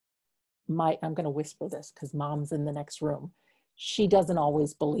I'm going to whisper this because mom's in the next room. She doesn't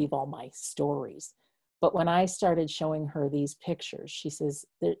always believe all my stories. But when I started showing her these pictures, she says,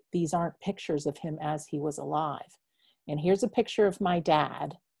 these aren't pictures of him as he was alive. And here's a picture of my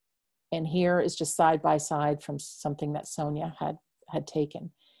dad. And here is just side by side from something that Sonia had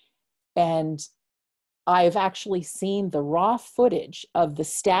taken. And I've actually seen the raw footage of the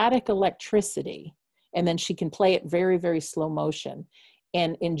static electricity, and then she can play it very, very slow motion.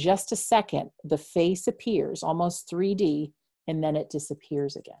 And in just a second, the face appears almost 3D, and then it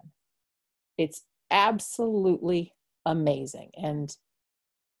disappears again. It's absolutely amazing. And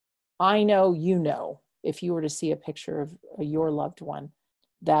I know, you know, if you were to see a picture of your loved one,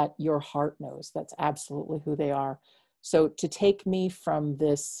 that your heart knows that's absolutely who they are. So to take me from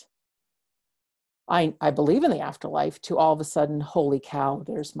this, I believe in the afterlife, to all of a sudden, holy cow,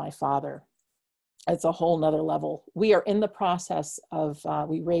 there's my father. It's a whole nother level. We are in the process of,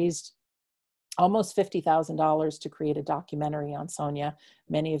 we raised almost $50,000 to create a documentary on Sonia.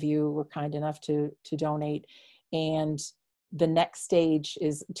 Many of you were kind enough to donate. And the next stage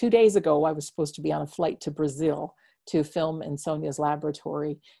is, 2 days ago, I was supposed to be on a flight to Brazil to film in Sonia's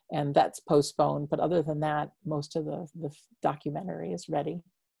laboratory, and that's postponed. But other than that, most of the documentary is ready.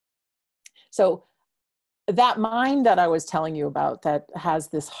 So that mind that I was telling you about that has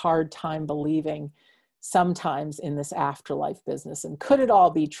this hard time believing sometimes in this afterlife business, and could it all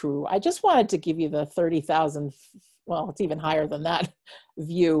be true? I just wanted to give you the 30,000, well, it's even higher than that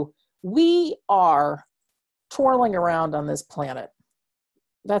view. We are twirling around on this planet.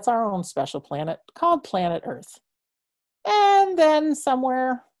 That's our own special planet called planet Earth. And then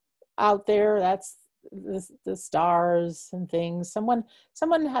somewhere out there, that's the stars and things. Someone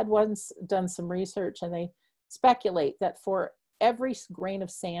had once done some research, and they speculate that for every grain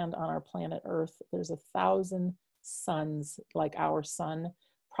of sand on our planet Earth, there's 1,000 suns like our sun,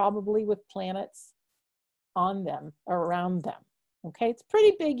 probably with planets on them, around them. Okay, it's a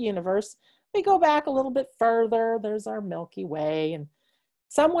pretty big universe. We go back a little bit further, there's our Milky Way, and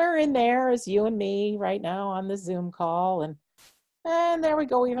somewhere in there is you and me right now on the Zoom call, and there we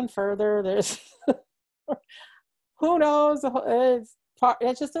go even further. There's who knows,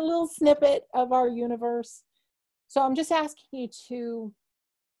 it's just a little snippet of our universe. So I'm just asking you to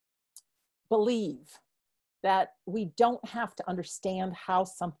believe that we don't have to understand how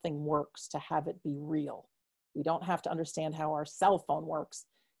something works to have it be real. We don't have to understand how our cell phone works,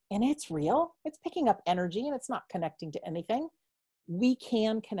 and it's real. It's picking up energy, and it's not connecting to anything. We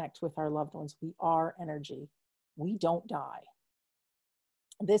can connect with our loved ones. We are energy. We don't die.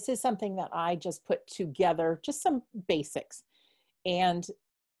 This is something that I just put together, just some basics. And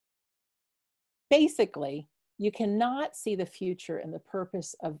basically, you cannot see the future and the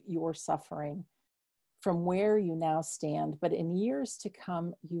purpose of your suffering from where you now stand, but in years to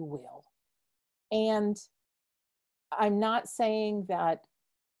come, you will. And I'm not saying that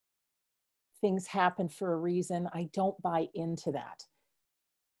things happen for a reason. I don't buy into that.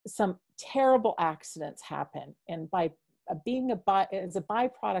 Some terrible accidents happen, and by as a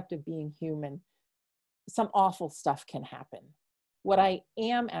byproduct of being human, some awful stuff can happen. What I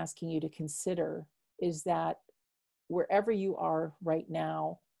am asking you to consider is that wherever you are right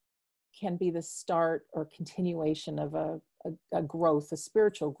now can be the start or continuation of a growth, a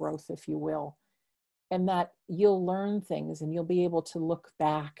spiritual growth, if you will, and that you'll learn things and you'll be able to look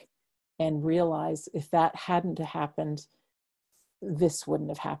back and realize if that hadn't happened, this wouldn't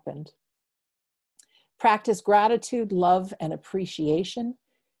have happened. Practice gratitude, love, and appreciation.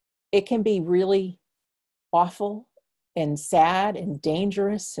 It can be really awful and sad and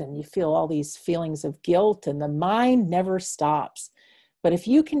dangerous, and you feel all these feelings of guilt, and the mind never stops. But if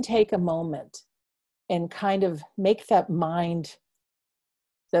you can take a moment and kind of make that mind,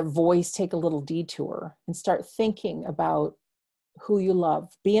 that voice, take a little detour and start thinking about who you love,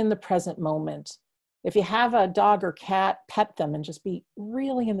 be in the present moment. If you have a dog or cat, pet them and just be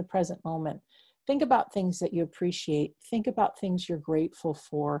really in the present moment. Think about things that you appreciate. Think about things you're grateful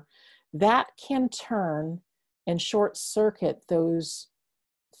for. That can turn and short circuit those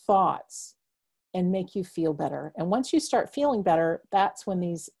thoughts and make you feel better. And once you start feeling better, that's when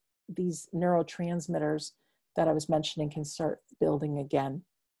these neurotransmitters that I was mentioning can start building again.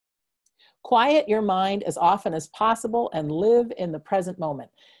 Quiet your mind as often as possible and live in the present moment.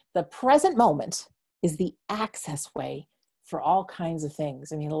 The present moment is the access way for all kinds of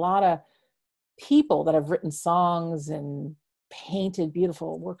things. I mean, a lot of people that have written songs and painted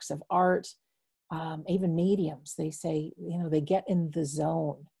beautiful works of art, even mediums, they say, they get in the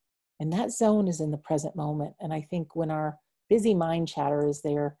zone. And that zone is in the present moment. And I think when our busy mind chatter is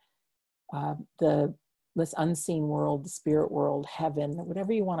there, this unseen world, the spirit world, heaven,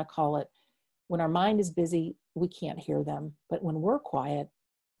 whatever you want to call it, when our mind is busy, we can't hear them. But when we're quiet,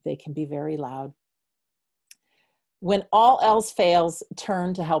 they can be very loud. When all else fails,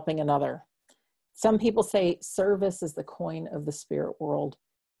 turn to helping another. Some people say service is the coin of the spirit world.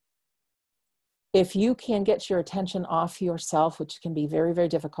 If you can get your attention off yourself, which can be very, very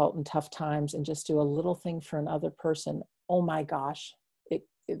difficult in tough times, and just do a little thing for another person, oh my gosh, it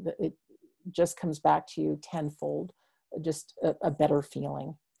just comes back to you tenfold, just a better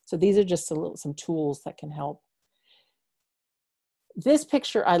feeling. So these are just some tools that can help. This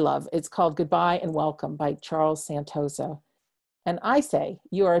picture I love. It's called Goodbye and Welcome by Charles Santoso. And I say,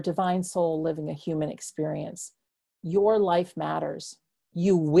 you are a divine soul living a human experience. Your life matters.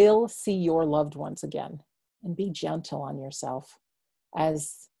 You will see your loved ones again, and be gentle on yourself.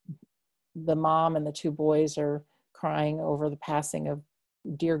 As the mom and the two boys are crying over the passing of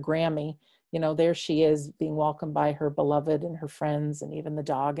dear Grammy, there she is being welcomed by her beloved and her friends, and even the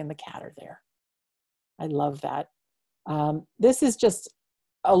dog and the cat are there. I love that. This is just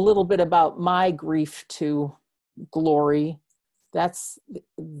a little bit about my grief to glory. That's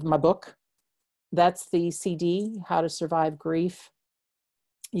my book. That's the CD, How to Survive Grief.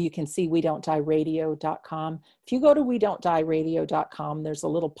 You can see WeDon'tDieRadio.com. If you go to WeDon'tDieRadio.com, there's a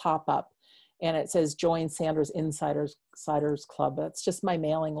little pop-up and it says join Sandra's Insiders Club. That's just my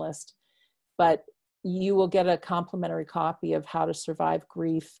mailing list. But you will get a complimentary copy of How to Survive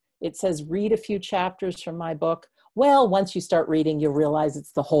Grief. It says read a few chapters from my book. Well, once you start reading, you'll realize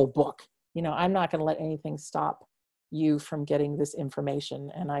it's the whole book. I'm not going to let anything stop you from getting this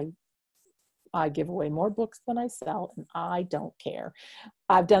information. And I give away more books than I sell, and I don't care.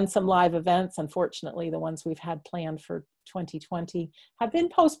 I've done some live events. Unfortunately, the ones we've had planned for 2020 have been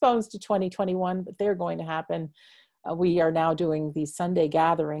postponed to 2021, but they're going to happen. We are now doing these Sunday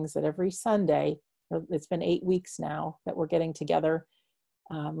gatherings that every Sunday, it's been 8 weeks now that we're getting together.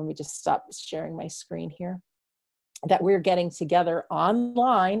 Let me just stop sharing my screen here. That we're getting together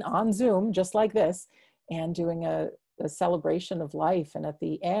online, on Zoom, just like this, and doing a celebration of life. And at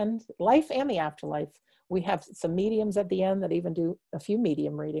the end, life and the afterlife, we have some mediums at the end that even do a few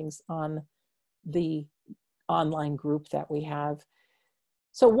medium readings on the online group that we have.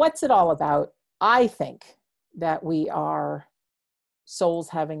 So what's it all about? I think that we are souls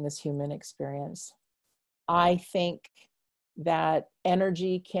having this human experience. I think that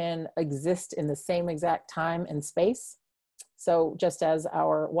energy can exist in the same exact time and space. So just as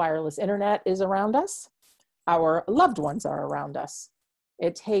our wireless internet is around us, our loved ones are around us.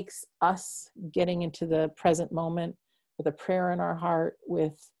 It takes us getting into the present moment with a prayer in our heart,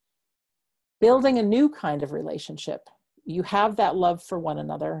 with building a new kind of relationship. You have that love for one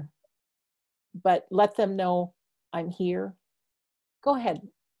another, but let them know I'm here. Go ahead,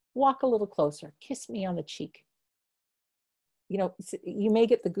 walk a little closer, kiss me on the cheek. You may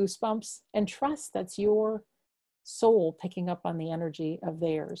get the goosebumps, and trust that's your soul picking up on the energy of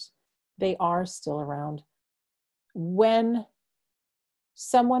theirs. They are still around. When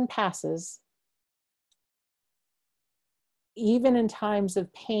someone passes, even in times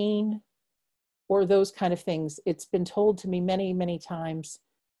of pain or those kind of things, it's been told to me many, many times,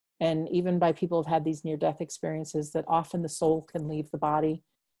 and even by people who've had these near-death experiences, that often the soul can leave the body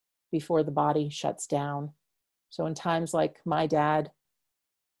before the body shuts down. So in times like my dad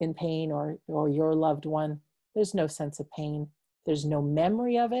in pain, or your loved one, there's no sense of pain. There's no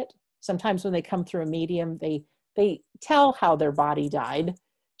memory of it. Sometimes when they come through a medium, they tell how their body died,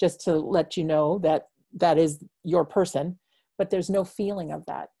 just to let you know that that is your person, but there's no feeling of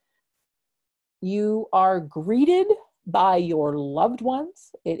that. You are greeted by your loved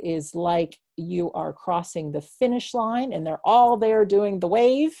ones. It is like you are crossing the finish line and they're all there doing the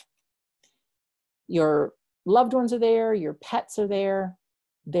wave. Your loved ones are there, your pets are there.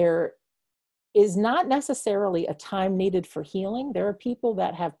 There is not necessarily a time needed for healing. There are people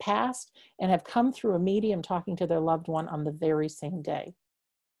that have passed and have come through a medium talking to their loved one on the very same day.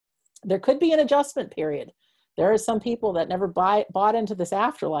 There could be an adjustment period. There are some people that never bought into this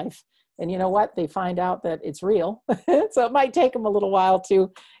afterlife. And you know what? They find out that it's real. So it might take them a little while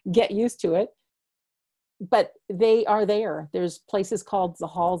to get used to it. But they are there. There's places called the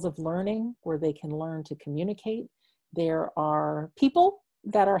halls of learning where they can learn to communicate. There are people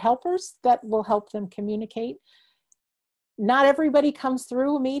that are helpers that will help them communicate. Not everybody comes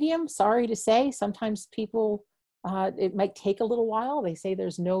through a medium, sorry to say. Sometimes people, it might take a little while. They say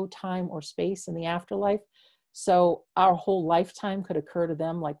there's no time or space in the afterlife. So our whole lifetime could occur to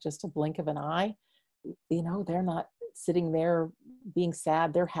them like just a blink of an eye. You know, they're not sitting there being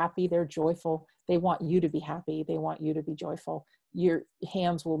sad. They're happy. They're joyful. They want you to be happy. They want you to be joyful. Your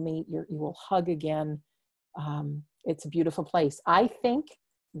hands will meet. You will hug again. It's a beautiful place. I think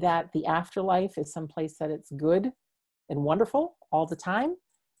that the afterlife is someplace that it's good and wonderful all the time.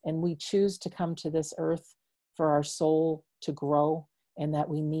 And we choose to come to this earth for our soul to grow, and that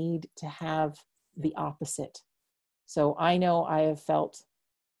we need to have the opposite. So I know I have felt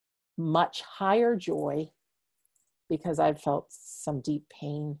much higher joy because I've felt some deep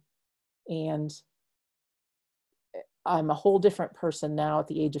pain, and I'm a whole different person now at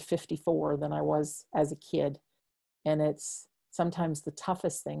the age of 54 than I was as a kid. And it's sometimes the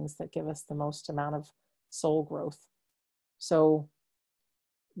toughest things that give us the most amount of soul growth. So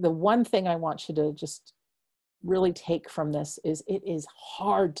the one thing I want you to just really take from this is it is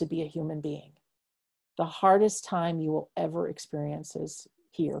hard to be a human being. The hardest time you will ever experience is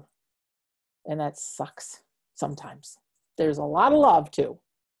here. And that sucks sometimes. There's a lot of love too,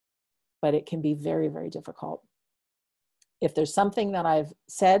 but it can be very, very difficult. If there's something that I've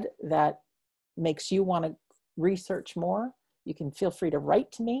said that makes you want to research more, you can feel free to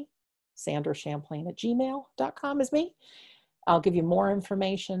write to me. Sandra Champlain at gmail.com is me. I'll give you more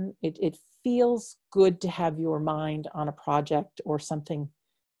information. It feels good to have your mind on a project or something.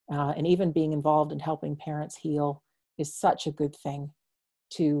 And even being involved in helping parents heal is such a good thing,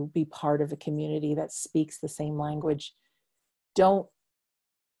 to be part of a community that speaks the same language. Don't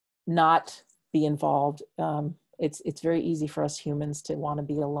not be involved. It's very easy for us humans to want to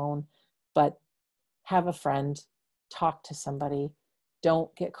be alone, but have a friend, talk to somebody.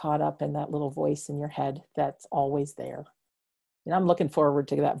 Don't get caught up in that little voice in your head that's always there. And I'm looking forward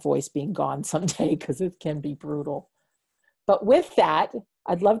to that voice being gone someday, because it can be brutal. But with that,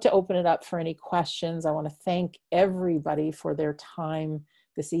 I'd love to open it up for any questions. I want to thank everybody for their time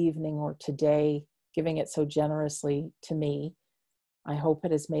this evening or today, giving it so generously to me. I hope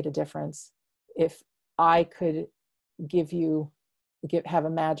it has made a difference. If I could have a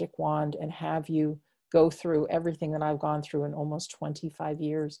magic wand and have you go through everything that I've gone through in almost 25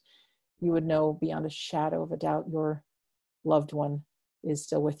 years, you would know beyond a shadow of a doubt your loved one is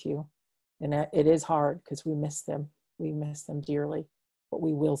still with you. And it is hard because we miss them. We miss them dearly, but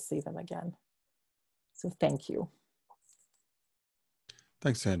we will see them again. So thank you.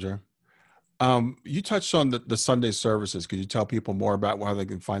 Thanks, Sandra. You touched on the Sunday services. Could you tell people more about how they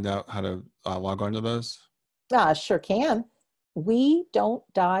can find out how to log on to those? Sure can. We don't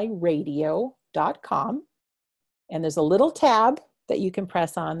die radio.com. And there's a little tab that you can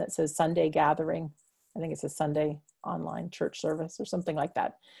press on that says Sunday gathering. I think it's a Sunday online church service or something like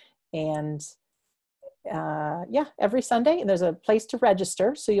that. And every Sunday, and there's a place to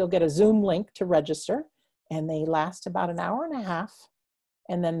register. So you'll get a Zoom link to register, and they last about an hour and a half.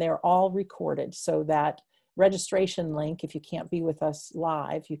 And then they're all recorded. So that registration link, if you can't be with us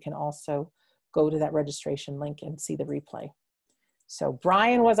live, you can also go to that registration link and see the replay. So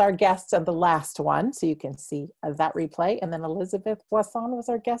Brian was our guest on the last one, so you can see that replay. And then Elizabeth Boisson was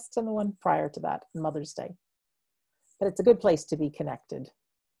our guest on the one prior to that, Mother's Day. But it's a good place to be connected.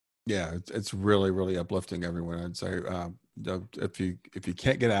 Yeah, it's really, really uplifting, everyone. I'd say if you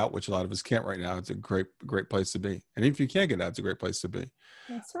can't get out, which a lot of us can't right now, it's a great place to be. And if you can't get out, it's a great place to be.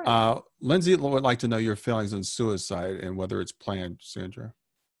 That's right. Lindsay would like to know your feelings on suicide and whether it's planned, Sandra.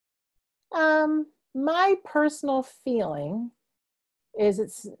 My personal feeling is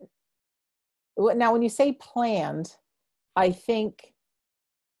it's, now when you say planned, I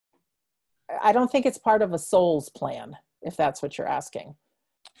don't think it's part of a soul's plan, if that's what you're asking.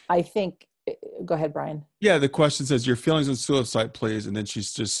 I think, go ahead, Brian. Yeah, the question says your feelings on suicide, please, and then she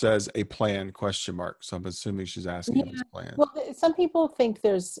just says a plan ? So I'm assuming she's asking if it's planned. Well, some people think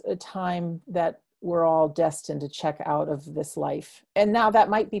there's a time that we're all destined to check out of this life, and now that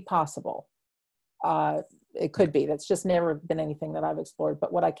might be possible. It could be. That's just never been anything that I've explored.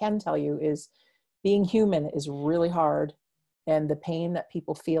 But what I can tell you is being human is really hard, and the pain that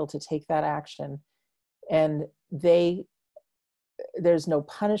people feel to take that action, and there's no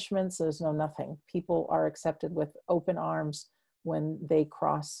punishments, there's no nothing. People are accepted with open arms when they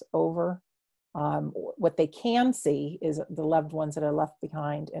cross over. What they can see is the loved ones that are left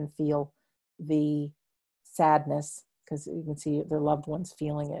behind and feel the sadness, because you can see their loved ones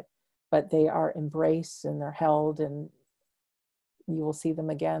feeling it, but they are embraced and they're held, and you will see them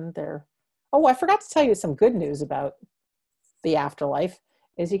again. Oh, I forgot to tell you some good news about the afterlife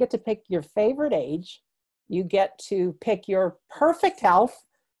is you get to pick your favorite age. You get to pick your perfect health,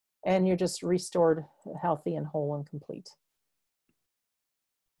 and you're just restored, healthy and whole and complete.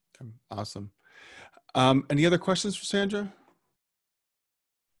 Awesome. Any other questions for Sandra?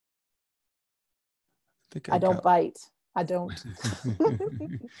 I don't bite. I don't.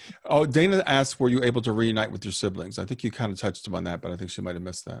 Oh, Dana asked, were you able to reunite with your siblings? I think you kind of touched on that, but I think she might have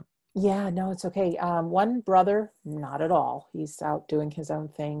missed that. Yeah, no, it's okay. One brother, not at all. He's out doing his own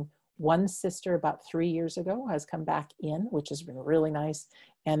thing. One sister about 3 years ago has come back in, which has been really nice.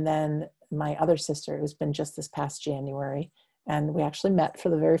 And then my other sister, it has been just this past January, and we actually met for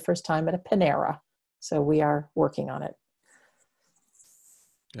the very first time at a Panera. So we are working on it.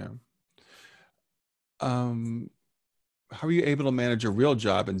 Yeah. How are you able to manage your real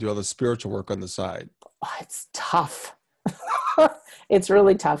job and do all the spiritual work on the side? Oh, it's tough. It's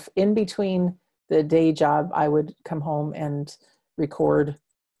really tough. In between the day job, I would come home and record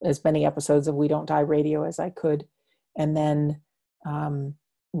as many episodes of We Don't Die Radio as I could. And then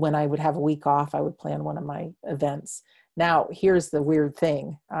when I would have a week off, I would plan one of my events. Now, here's the weird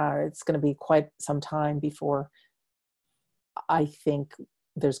thing. It's going to be quite some time before I think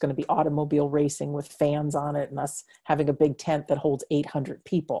there's going to be automobile racing with fans on it and us having a big tent that holds 800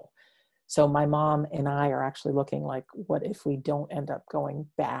 people. So my mom and I are actually looking like, what if we don't end up going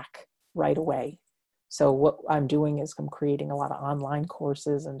back right away? So what I'm doing is I'm creating a lot of online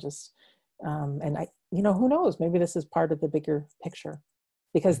courses and just, and I, who knows, maybe this is part of the bigger picture,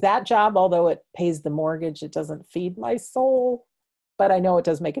 because that job, although it pays the mortgage, it doesn't feed my soul, but I know it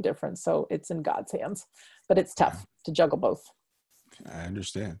does make a difference. So it's in God's hands, but it's tough to juggle both. I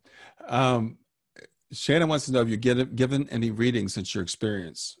understand. Shannon wants to know if you've given any readings since your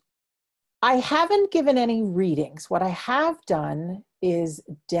experience. I haven't given any readings. What I have done is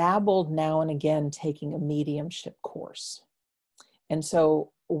dabbled now and again taking a mediumship course. And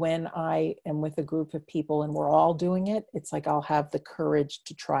so when I am with a group of people and we're all doing it, it's like I'll have the courage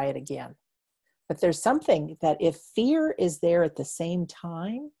to try it again. But there's something that if fear is there at the same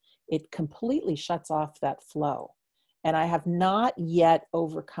time, it completely shuts off that flow. And I have not yet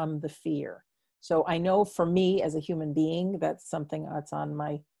overcome the fear. So I know for me as a human being, that's something that's on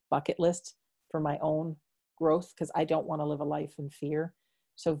my bucket list for my own growth, because I don't want to live a life in fear.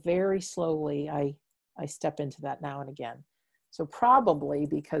 So very slowly, I step into that now and again. So probably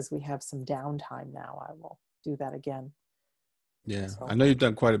because we have some downtime now, I will do that again. Yeah, so, I know you've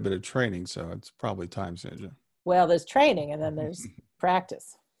done quite a bit of training, so it's probably time, Sandra. Well, there's training and then there's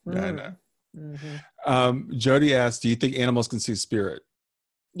practice. Yeah, I know. Mm-hmm. Jody asked, do you think animals can see spirit?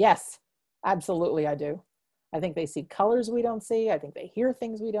 Yes, absolutely I do. I think they see colors we don't see. I think they hear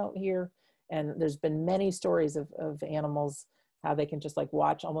things we don't hear. And there's been many stories of animals, how they can just like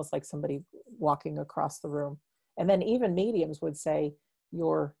watch almost like somebody walking across the room. And then even mediums would say,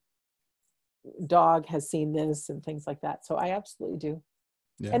 your dog has seen this and things like that. So I absolutely do.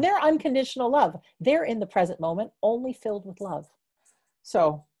 Yeah. And they're unconditional love. They're in the present moment, only filled with love.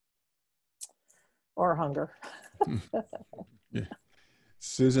 So, or hunger. Yeah.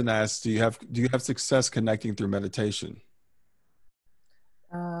 Susan asks, do you have success connecting through meditation?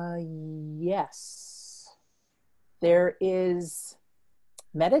 Yes. There is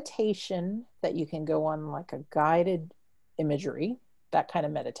meditation that you can go on, like a guided imagery, that kind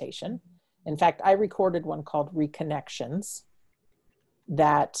of meditation. In fact, I recorded one called Reconnections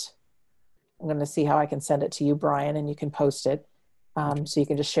that I'm going to see how I can send it to you, Brian, and you can post it. So you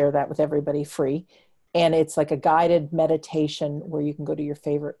can just share that with everybody free. And it's like a guided meditation where you can go to your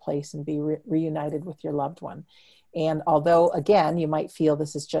favorite place and be reunited with your loved one. And although, again, you might feel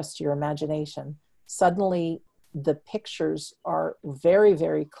this is just your imagination, suddenly the pictures are very,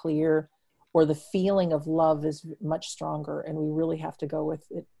 very clear, or the feeling of love is much stronger. And we really have to go with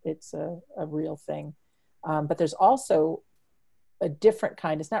it. It's a real thing. But there's also a different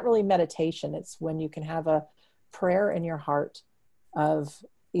kind. It's not really meditation. It's when you can have a prayer in your heart of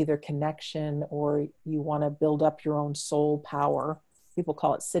either connection, or you want to build up your own soul power. People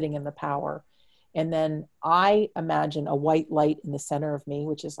call it sitting in the power. And then I imagine a white light in the center of me,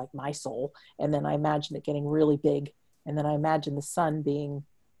 which is like my soul. And then I imagine it getting really big. And then I imagine the sun being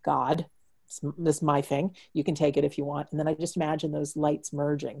God. This is my thing. You can take it if you want. And then I just imagine those lights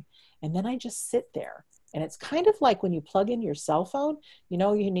merging. And then I just sit there. And it's kind of like when you plug in your cell phone, you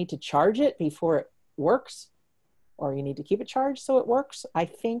know, you need to charge it before it works, or you need to keep it charged so it works. I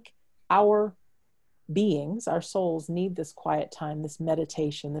think our beings, our souls, need this quiet time, this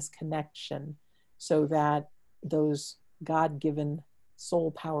meditation, this connection, so that those God-given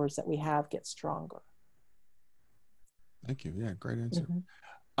soul powers that we have get stronger. Thank you. Yeah, great answer.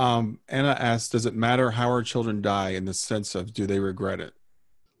 Anna asked, does it matter how our children die, in the sense of, do they regret it?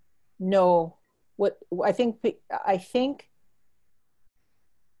 No. I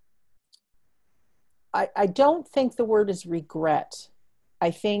don't think the word is regret.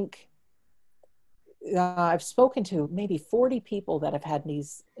 I think I've spoken to maybe 40 people that have had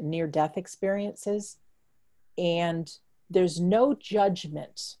these near-death experiences, and there's no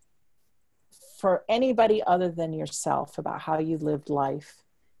judgment for anybody other than yourself about how you lived life.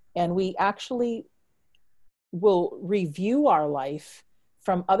 And we actually will review our life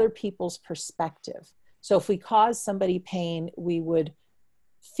from other people's perspective. So if we cause somebody pain, we would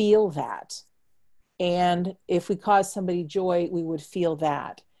feel that. And if we cause somebody joy, we would feel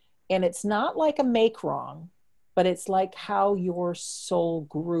that. And it's not like a make wrong, but it's like how your soul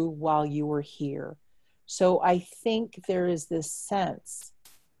grew while you were here. So I think there is this sense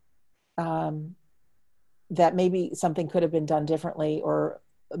that maybe something could have been done differently, or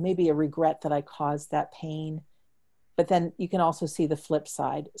maybe a regret that I caused that pain. But then you can also see the flip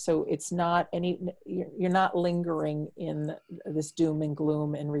side. So it's not you're not lingering in this doom and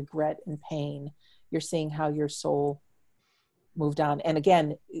gloom and regret and pain. You're seeing how your soul moved on. And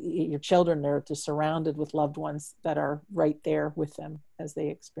again, your children are just surrounded with loved ones that are right there with them as they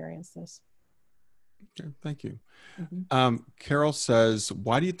experience this. Okay, thank you. Carol says,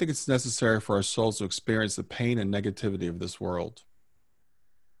 why do you think it's necessary for our souls to experience the pain and negativity of this world?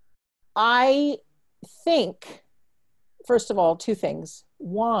 I think, first of all, two things.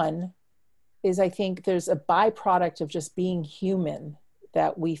 One is, I think there's a byproduct of just being human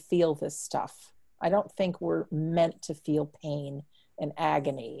that we feel this stuff. I don't think we're meant to feel pain and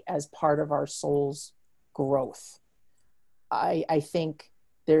agony as part of our soul's growth. I think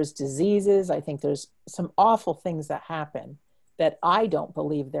there's diseases. I think there's some awful things that happen that I don't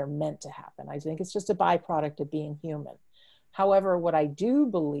believe they're meant to happen. I think it's just a byproduct of being human. However, what I do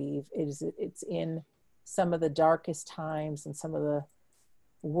believe is it's in some of the darkest times and some of the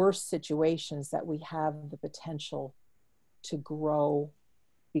worst situations that we have the potential to grow,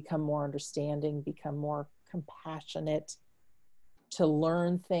 become more understanding, become more compassionate, to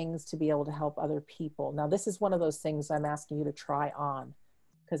learn things, to be able to help other people. Now, this is one of those things I'm asking you to try on,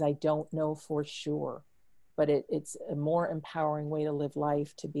 because I don't know for sure, but it's a more empowering way to live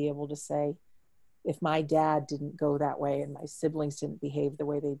life, to be able to say, if my dad didn't go that way and my siblings didn't behave the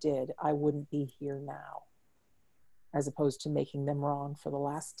way they did, I wouldn't be here now, as opposed to making them wrong for the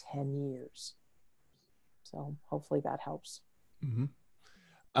last 10 years. So hopefully that helps.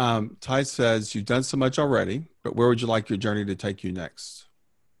 Ty says, you've done so much already, but where would you like your journey to take you next?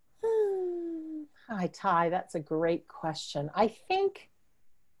 Hi, Ty. That's a great question. I think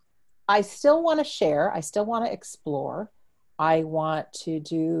I still want to share. I still want to explore. I want to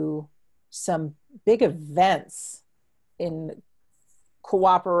do some big events in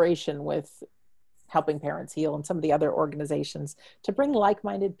cooperation with Helping Parents Heal and some of the other organizations, to bring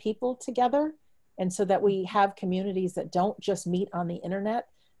like-minded people together. And so that we have communities that don't just meet on the internet,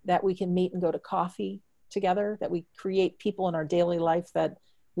 that we can meet and go to coffee together, that we create people in our daily life that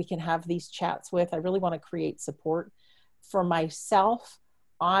we can have these chats with. I really want to create support. For myself,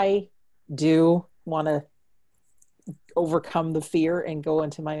 I do want to overcome the fear and go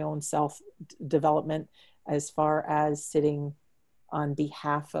into my own self-development, as far as sitting on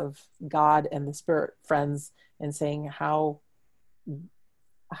behalf of God and the spirit friends and saying, how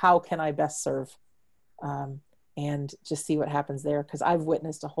can I best serve? and just see what happens there. Because I've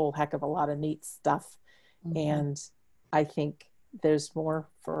witnessed a whole heck of a lot of neat stuff. And I think there's more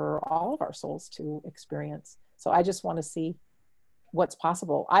for all of our souls to experience. So I just want to see what's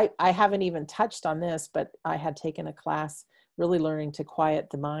possible. I haven't even touched on this, but I had taken a class really learning to quiet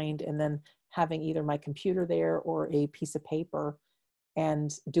the mind, and then having either my computer there or a piece of paper,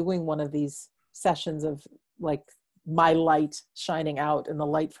 and doing one of these sessions of like my light shining out and the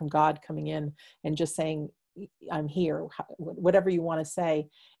light from God coming in, and just saying, I'm here, whatever you want to say.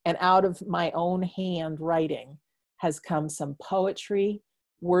 And out of my own hand writing has come some poetry,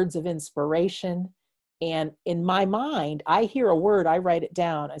 words of inspiration. And in my mind, I hear a word, I write it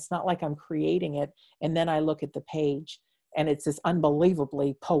down. It's not like I'm creating it. And then I look at the page, and it's this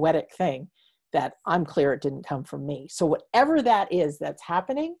unbelievably poetic thing that I'm clear it didn't come from me. So whatever that is that's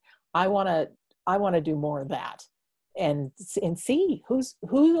happening, I want to do more of that, and see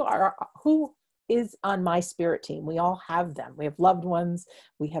who is on my spirit team. We all have them. We have loved ones.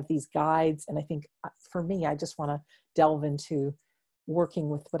 We have these guides. And I think for me, I just want to delve into working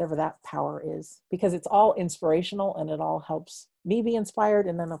with whatever that power is, because it's all inspirational and it all helps me be inspired.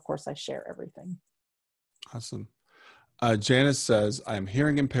 And then of course I share everything. Awesome. Janice says, I am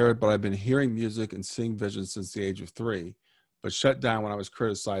hearing impaired, but I've been hearing music and seeing visions since the age of 3, but shut down when I was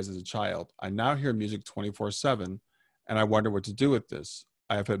criticized as a child. I now hear music 24/7, and I wonder what to do with this.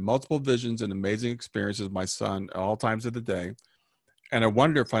 I have had multiple visions and amazing experiences with my son at all times of the day, and I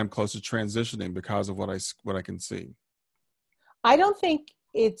wonder if I'm close to transitioning because of what I can see. I don't think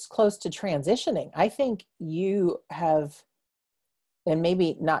it's close to transitioning. I think you have, and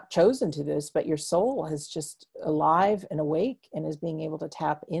maybe not chosen to this, but your soul is just alive and awake and is being able to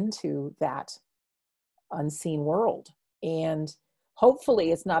tap into that unseen world. And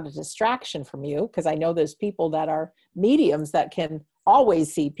hopefully it's not a distraction from you, because I know there's people that are mediums that can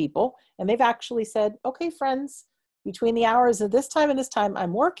always see people, and they've actually said, okay, friends, between the hours of this time and this time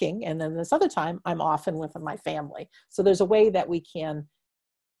I'm working, and then this other time I'm off and with my family. So there's a way that we can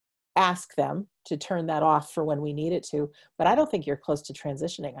ask them to turn that off for when we need it to. But I don't think you're close to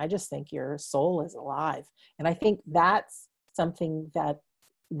transitioning. I just think your soul is alive. And I think that's something that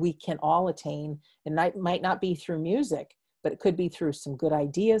we can all attain. And that might not be through music, but it could be through some good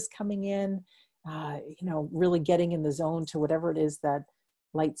ideas coming in, really getting in the zone to whatever it is that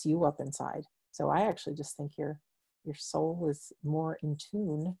lights you up inside. So I actually just think your soul is more in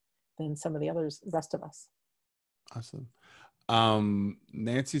tune than some of the rest of us. Awesome.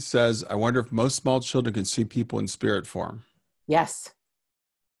 Nancy says, I wonder if most small children can see people in spirit form. Yes.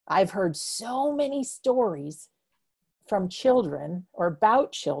 I've heard so many stories from children or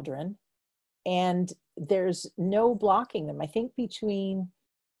about children, and there's no blocking them. I think between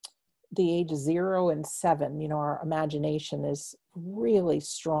the age of 0 and 7, our imagination is really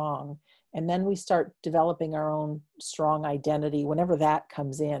strong. And then we start developing our own strong identity whenever that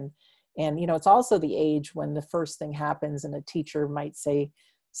comes in. And, it's also the age when the first thing happens and a teacher might say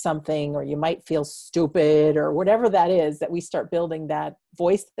something, or you might feel stupid or whatever that is, that we start building that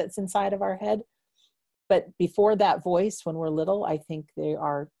voice that's inside of our head. But before that voice, when we're little, I think they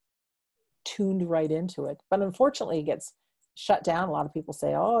are tuned right into it. But unfortunately, it gets shut down. A lot of people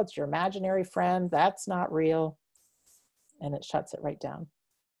say, oh, it's your imaginary friend. That's not real. And it shuts it right down.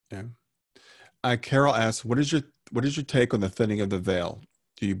 Yeah. Carol asks, what is your take on the thinning of the veil?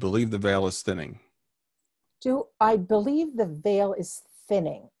 Do you believe the veil is thinning? Do I believe the veil is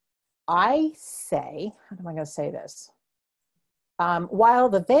thinning? I say, how am I going to say this? While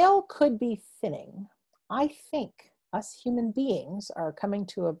the veil could be thinning, I think us human beings are coming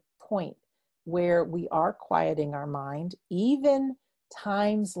to a point where we are quieting our mind, even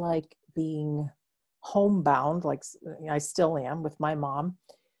times like being homebound, like I still am with my mom.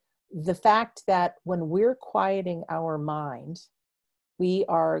 The fact that when we're quieting our mind, we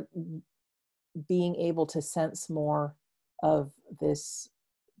are being able to sense more of this,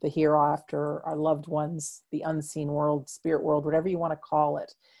 the hereafter, our loved ones, the unseen world, spirit world, whatever you want to call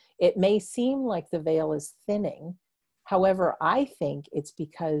it. It may seem like the veil is thinning. However, I think it's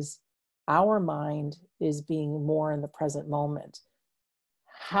because our mind is being more in the present moment.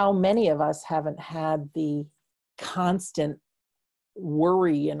 How many of us haven't had the constant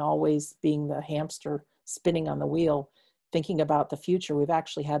worry and always being the hamster spinning on the wheel, thinking about the future? We've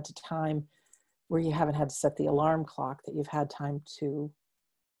actually had time where you haven't had to set the alarm clock, that you've had time to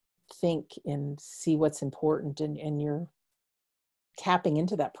think and see what's important, and you're tapping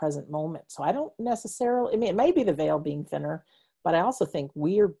into that present moment. So I don't necessarily, it may be the veil being thinner, but I also think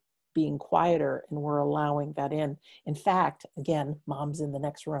we're being quieter and we're allowing that in. In fact, again, mom's in the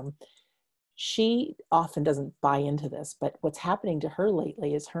next room. she often doesn't buy into this, but what's happening to her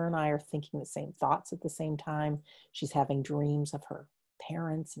lately is her and I are thinking the same thoughts at the same time. She's having dreams of her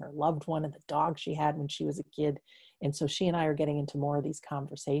parents and her loved one and the dog she had when she was a kid. And so she and I are getting into more of these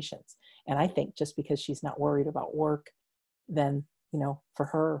conversations. And I think just because she's not worried about work, then, for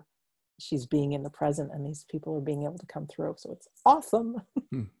her, she's being in the present and these people are being able to come through. So it's awesome.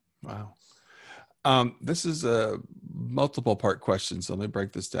 Wow. This is a multiple part question. So let me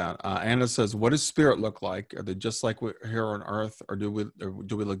break this down. Anna says, what does spirit look like? Are they just like we're here on earth, or do we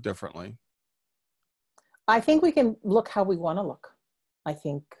look differently? I think we can look how we want to look. I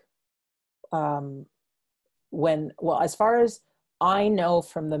think as far as I know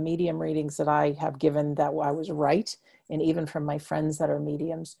from the medium readings that I have given, that I was right. And even from my friends that are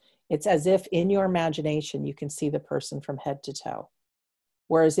mediums, it's as if in your imagination, you can see the person from head to toe.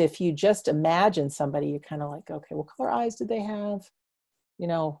 Whereas if you just imagine somebody, you're kind of like, okay, what color eyes did they have?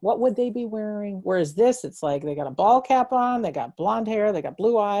 What would they be wearing? Whereas this, it's like they got a ball cap on, they got blonde hair, they got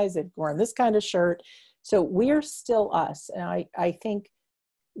blue eyes, they're wearing this kind of shirt. So we're still us. And I think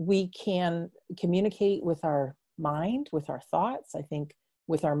we can communicate with our mind, with our thoughts. I think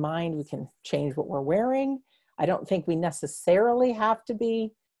with our mind, we can change what we're wearing. I don't think we necessarily have to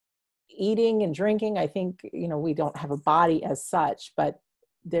be eating and drinking. I think, we don't have a body as such, but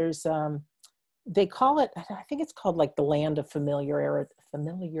there's, they call it, I think it's called like the land of familiarity,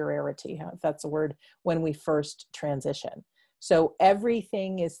 if that's a word, when we first transition. So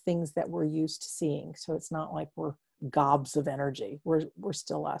everything is things that we're used to seeing. So it's not like we're gobs of energy. We're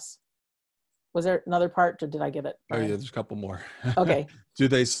still us. Was there another part, or did I get it? Oh yeah, there's a couple more. Okay. Do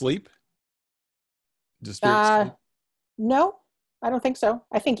they sleep? Does spirit sleep? No, I don't think so.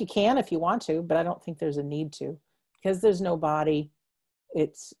 I think you can if you want to, but I don't think there's a need to, because there's no body.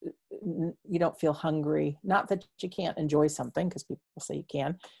 You don't feel hungry. Not that you can't enjoy something, because people say you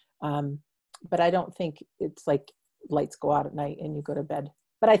can. But I don't think it's like lights go out at night and you go to bed.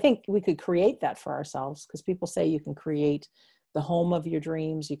 But I think we could create that for ourselves, because people say you can create the home of your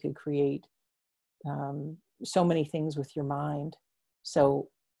dreams. You could create so many things with your mind. So,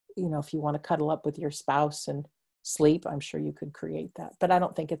 if you want to cuddle up with your spouse and sleep, I'm sure you could create that. But I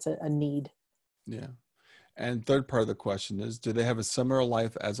don't think it's a need. Yeah. And third part of the question is, do they have a similar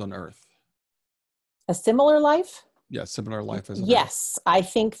life as on earth? A similar life? Yeah, similar life as on earth. Yes. I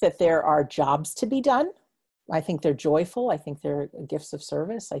think that there are jobs to be done. I think they're joyful. I think they're gifts of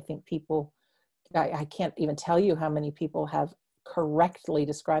service. I think people, I can't even tell you how many people have correctly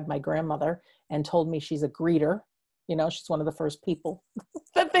described my grandmother and told me she's a greeter. She's one of the first people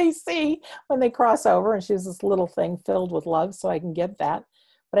that they see when they cross over, and she's this little thing filled with love. So I can get that.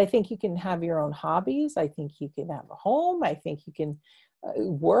 But I think you can have your own hobbies. I think you can have a home. I think you can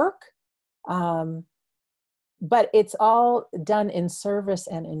work. But it's all done in service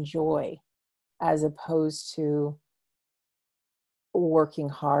and in joy, as opposed to working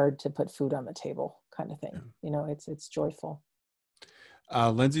hard to put food on the table kind of thing. Yeah. It's joyful.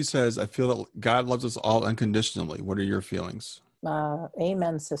 Lindsay says, I feel that God loves us all unconditionally. What are your feelings?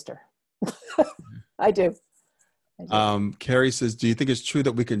 Amen, sister. I do. Carrie says, do you think it's true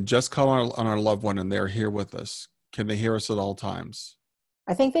that we can just call on our loved one and they're here with us? Can they hear us at all times?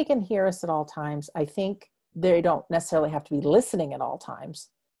 I think they can hear us at all times. I think they don't necessarily have to be listening at all times.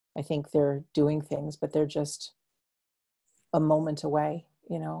 I think they're doing things, but they're just a moment away.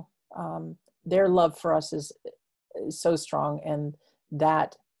 Their love for us is so strong, and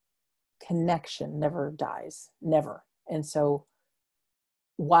that connection never dies, never. And so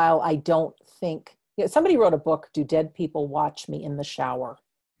while I don't think, somebody wrote a book, Do Dead People Watch Me in the Shower?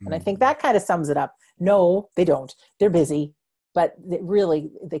 And I think that kind of sums it up. No, they don't. They're busy, but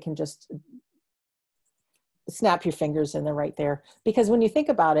they can just snap your fingers and they're right there. Because when you think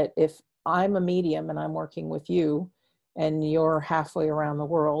about it, if I'm a medium and I'm working with you and you're halfway around the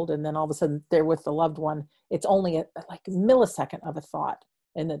world, and then all of a sudden they're with the loved one, it's only like a millisecond of a thought,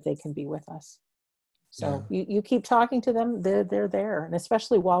 and that they can be with us. So you keep talking to them, they're there. And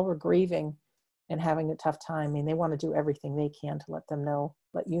especially while we're grieving and having a tough time, they want to do everything they can to let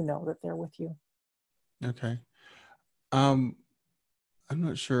you know that they're with you. Okay. I'm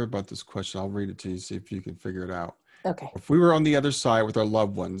not sure about this question. I'll read it to you, see if you can figure it out. Okay. If we were on the other side with our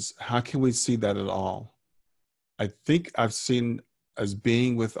loved ones, how can we see that at all? I think I've seen as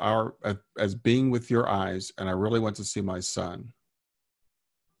being with your eyes, and I really want to see my son.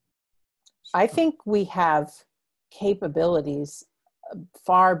 I think we have capabilities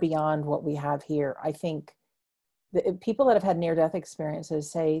far beyond what we have here. I think the people that have had near-death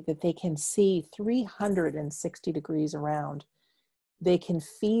experiences say that they can see 360 degrees around. They can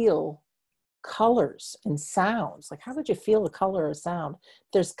feel colors and sounds. Like, how would you feel a color or sound?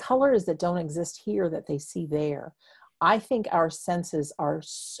 There's colors that don't exist here that they see there. I think our senses are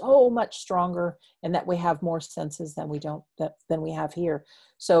so much stronger, and that we have more senses than than we have here.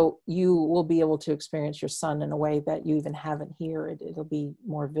 So you will be able to experience your sun in a way that you even haven't here. It'll be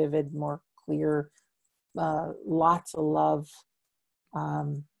more vivid, more clear, lots of love.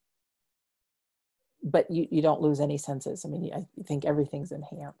 But you don't lose any senses. I mean, I think everything's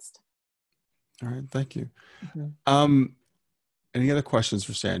enhanced. All right, thank you. Mm-hmm. Any other questions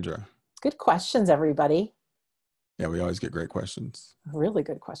for Sandra? Good questions, everybody. Yeah, we always get great questions. Really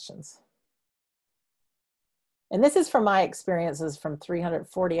good questions. And this is from my experiences from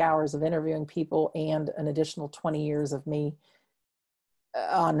 340 hours of interviewing people and an additional 20 years of me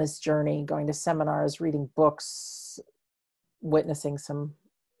on this journey, going to seminars, reading books, witnessing some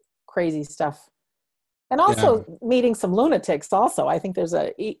crazy stuff, and also meeting some lunatics also. I think there's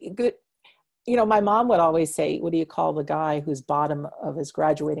a good, my mom would always say, what do you call the guy who's bottom of his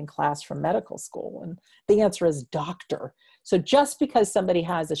graduating class from medical school? And the answer is doctor. So just because somebody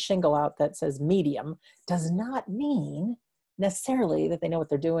has a shingle out that says medium does not mean necessarily that they know what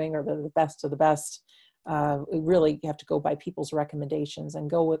they're doing or they're the best of the best. We really have to go by people's recommendations and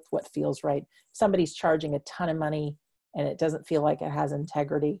go with what feels right. If somebody's charging a ton of money and it doesn't feel like it has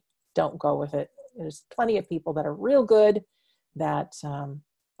integrity, don't go with it. There's plenty of people that are real good that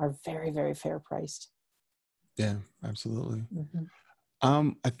are very, very fair priced. Yeah, absolutely. Mm-hmm.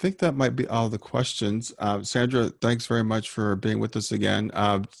 I think that might be all the questions. Sandra, thanks very much for being with us again.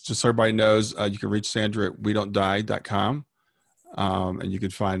 Just so everybody knows, you can reach Sandra at wedon'tdie.com. And you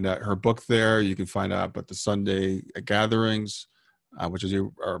can find her book there. You can find out about the Sunday gatherings, which is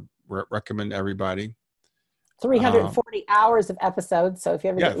recommend everybody. 340 hours of episodes. So if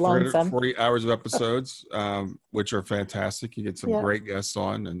you ever get lonesome. 340 hours of episodes, which are fantastic. You get some great guests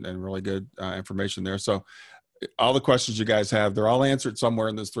on and really good information there. So all the questions you guys have, they're all answered somewhere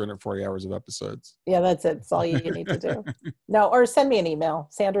in those 340 hours of episodes. Yeah, that's it. That's all you need to do. No, or send me an email,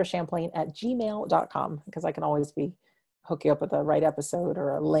 sandrachamplain@gmail.com, because I can always hook you up with the right episode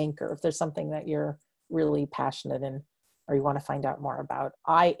or a link, or if there's something that you're really passionate in or you want to find out more about.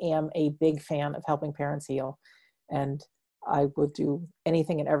 I am a big fan of helping parents heal, and I would do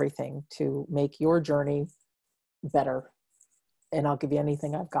anything and everything to make your journey better, and I'll give you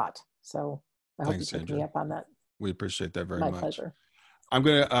anything I've got. So I hope you pick me up on that. We appreciate that very much. My pleasure. I'm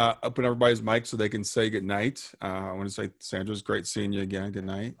going to open everybody's mic so they can say good night. I want to say, Sandra, it's great seeing you again. Good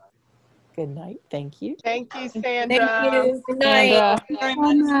night. Good night. Thank you. Thank you, Sandra. Thank you. Good night. Thank you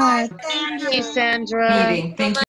so much. Thank you, Sandra. Thank you.